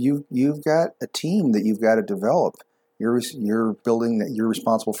you've got a team that you've got to develop. You're building that. You're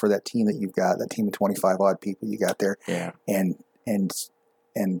responsible for that team that you've got. That team of 25 odd people you got there. Yeah.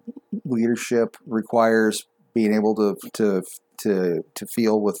 And leadership requires being able to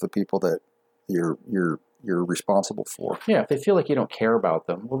feel with the people that you're responsible for. Yeah. If they feel like you don't care about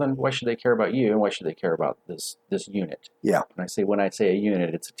them, well, then why should they care about you, and why should they care about this unit? Yeah. When I say a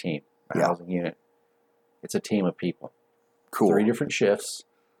unit, it's a team. A housing unit. It's a team of people. Cool. 3 different shifts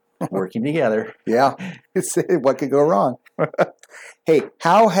working together. Yeah. What could go wrong? Hey,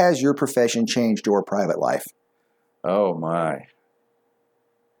 how has your profession changed your private life? Oh my.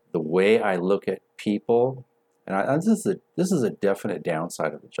 The way I look at people, and this is a definite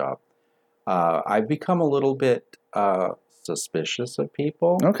downside of the job. I've become a little bit suspicious of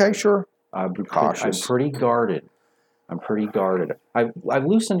people. Okay, sure. I'm Cautious. pretty guarded. I've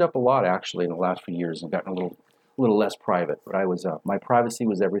loosened up a lot actually in the last few years and gotten a little less private. But I was my privacy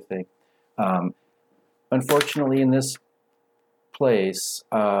was everything. Unfortunately, in this place,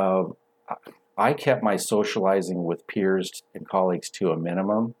 I kept my socializing with peers and colleagues to a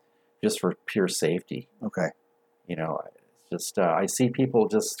minimum, just for pure safety. Okay. You know, it's just I see people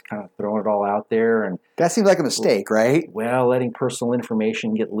just kind of throwing it all out there, and That seems like a mistake, right? well, letting personal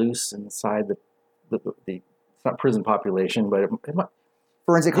information get loose inside the it's not prison population, but it might,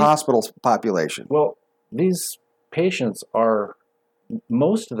 Forensic hospitals population. well, these patients are,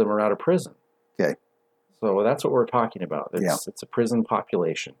 most of them are out of prison. Okay. So that's what we're talking about. It's a prison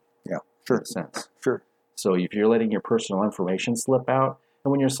population. Yeah, In sure, a sense. sure. So if you're letting your personal information slip out,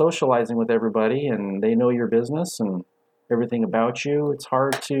 and when you're socializing with everybody and they know your business and everything about you, it's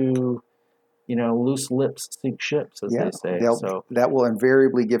hard to, loose lips sink ships, as they say. So that will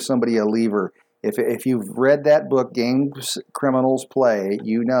invariably give somebody a lever. If you've read that book, Games Criminals Play,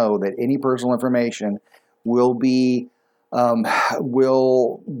 you know that any personal information will be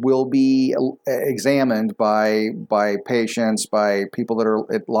examined by patients, by people that are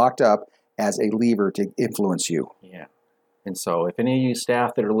locked up, as a lever to influence you. yeah. And so if any of you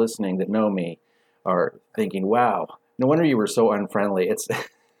staff that are listening that know me are thinking, wow, no wonder you were so unfriendly.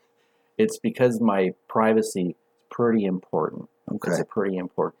 It's because my privacy is pretty important. Okay. It's pretty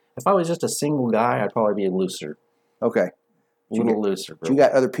important. If I was just a single guy, I'd probably be looser. Okay. A little looser. But you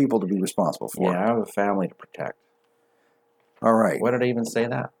got other people to be responsible for. Yeah, I have a family to protect. All right. Why did I even say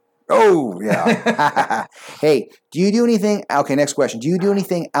that? Oh, yeah. Hey, do you do anything? Okay, next question. Do you do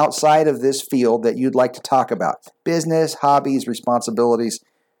anything outside of this field that you'd like to talk about? Business, hobbies, responsibilities,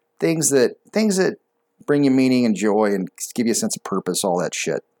 things that bring you meaning and joy and give you a sense of purpose, all that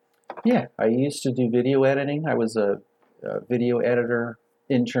shit. Yeah, I used to do video editing. I was a video editor,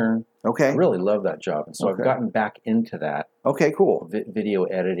 intern. Okay. I really love that job. And so Okay. I've gotten back into that Okay, cool. video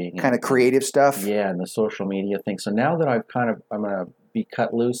editing. Kind of creative stuff. Yeah, and the social media thing. So now that I'm going to be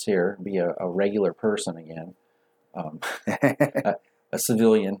cut loose here, be a regular person again, a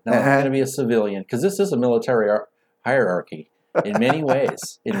civilian. No, I'm going to be a civilian because this is a military hierarchy in many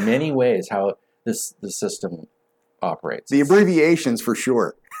ways. In many ways, how the system operates. The abbreviations for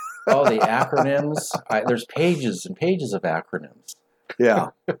sure. Oh, the acronyms. There's pages and pages of acronyms. Yeah.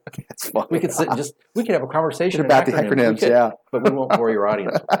 That's funny. We could sit and we could have a conversation about the acronyms, yeah. But we won't bore your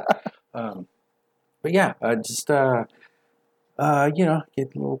audience with that. But yeah, get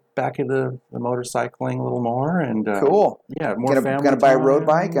a little back into the motorcycling a little more, and Cool. Yeah, more family. Gonna buy a time. road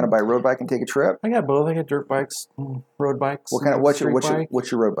bike? Gonna buy a road bike and take a trip? I got both. I got dirt bikes, road bikes. What kind of street bike.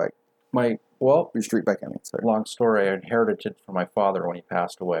 what's your road bike? Your street bike, I mean. Sorry. Long story. I inherited it from my father when he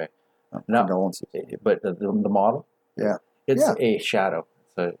passed away. No, Condolences. but the model. Yeah. It's Yeah. a Shadow.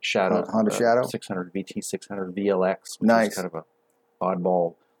 It's a Shadow. Honda Shadow? 600 VT 600 VLX. Which Nice. is kind of a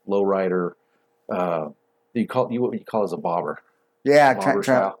oddball lowrider. What you call as a bobber. Yeah, Bobber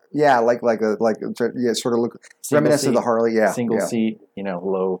style. yeah, sort of look reminiscent of the Harley. Yeah, Single yeah. seat,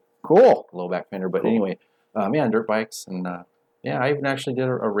 low Cool. back fender. But Cool. anyway, dirt bikes, and I even actually did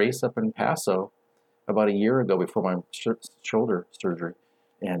a race up in Paso about a year ago before my shoulder surgery,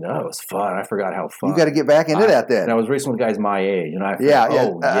 and it was fun. I forgot how fun. You got to get back into that then. And I was racing with guys my age, and I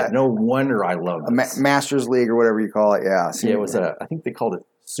Yeah. no wonder I loved this. Masters League or whatever you call it. Yeah. Yeah, it was I think they called it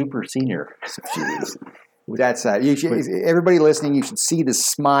Super Senior. Jeez. That's everybody listening. You should see the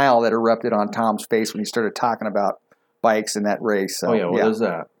smile that erupted on Tom's face when he started talking about bikes in that race. So, there's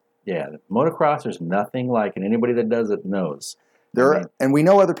motocross. There's nothing like it. Anybody that does it knows. And we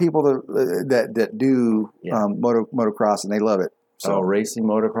know other people that do motocross and they love it. So racing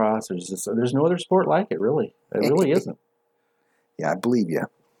motocross. There's no other sport like it. Really, it really isn't. Yeah, I believe you.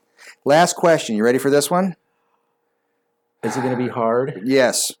 Last question. You ready for this one? Is it going to be hard?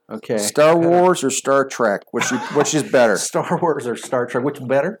 Yes. Okay. Star Wars or Star Trek? Which is better? Star Wars or Star Trek? Which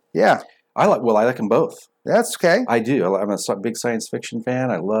better? Yeah. I like them both. That's okay. I do. I'm a big science fiction fan.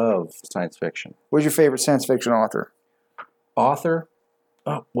 I love science fiction. What's your favorite science fiction author? Author?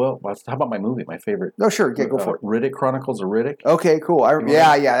 Oh, well, how about my movie? My favorite. Oh, sure. Yeah, go for it. Riddick, Chronicles of Riddick. Okay, cool. Classic.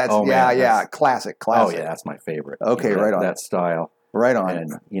 Oh, yeah, that's my favorite. Okay, right on. That style. Right on.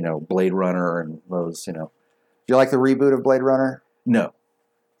 And, Blade Runner and those, Do you like the reboot of Blade Runner? No.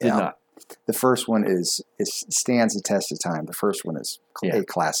 Did not. The first one stands the test of time. The first one is a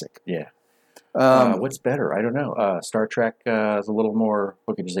classic. Yeah. What's better? I don't know. Star Trek is a little more,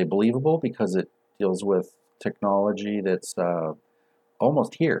 what could you say, believable because it deals with technology that's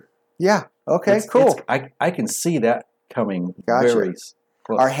almost here. Yeah. Okay, cool. I can see that coming Gotcha.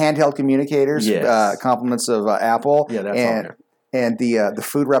 Well, our handheld communicators, Yes. compliments of Apple. Yeah, that's and, on there. And the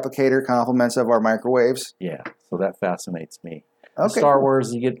food replicator compliments of our microwaves. Yeah, so that fascinates me. Okay. Star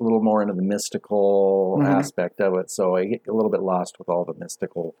Wars, you get a little more into the mystical Mhm. aspect of it, so I get a little bit lost with all the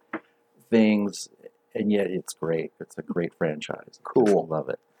mystical things, and yet it's great. It's a great franchise. Cool. I love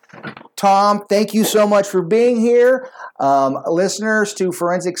it. Tom, thank you so much for being here. Listeners to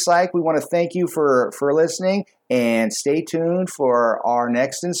Forensic Psych, we want to thank you for listening, and stay tuned for our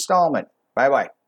next installment. Bye-bye.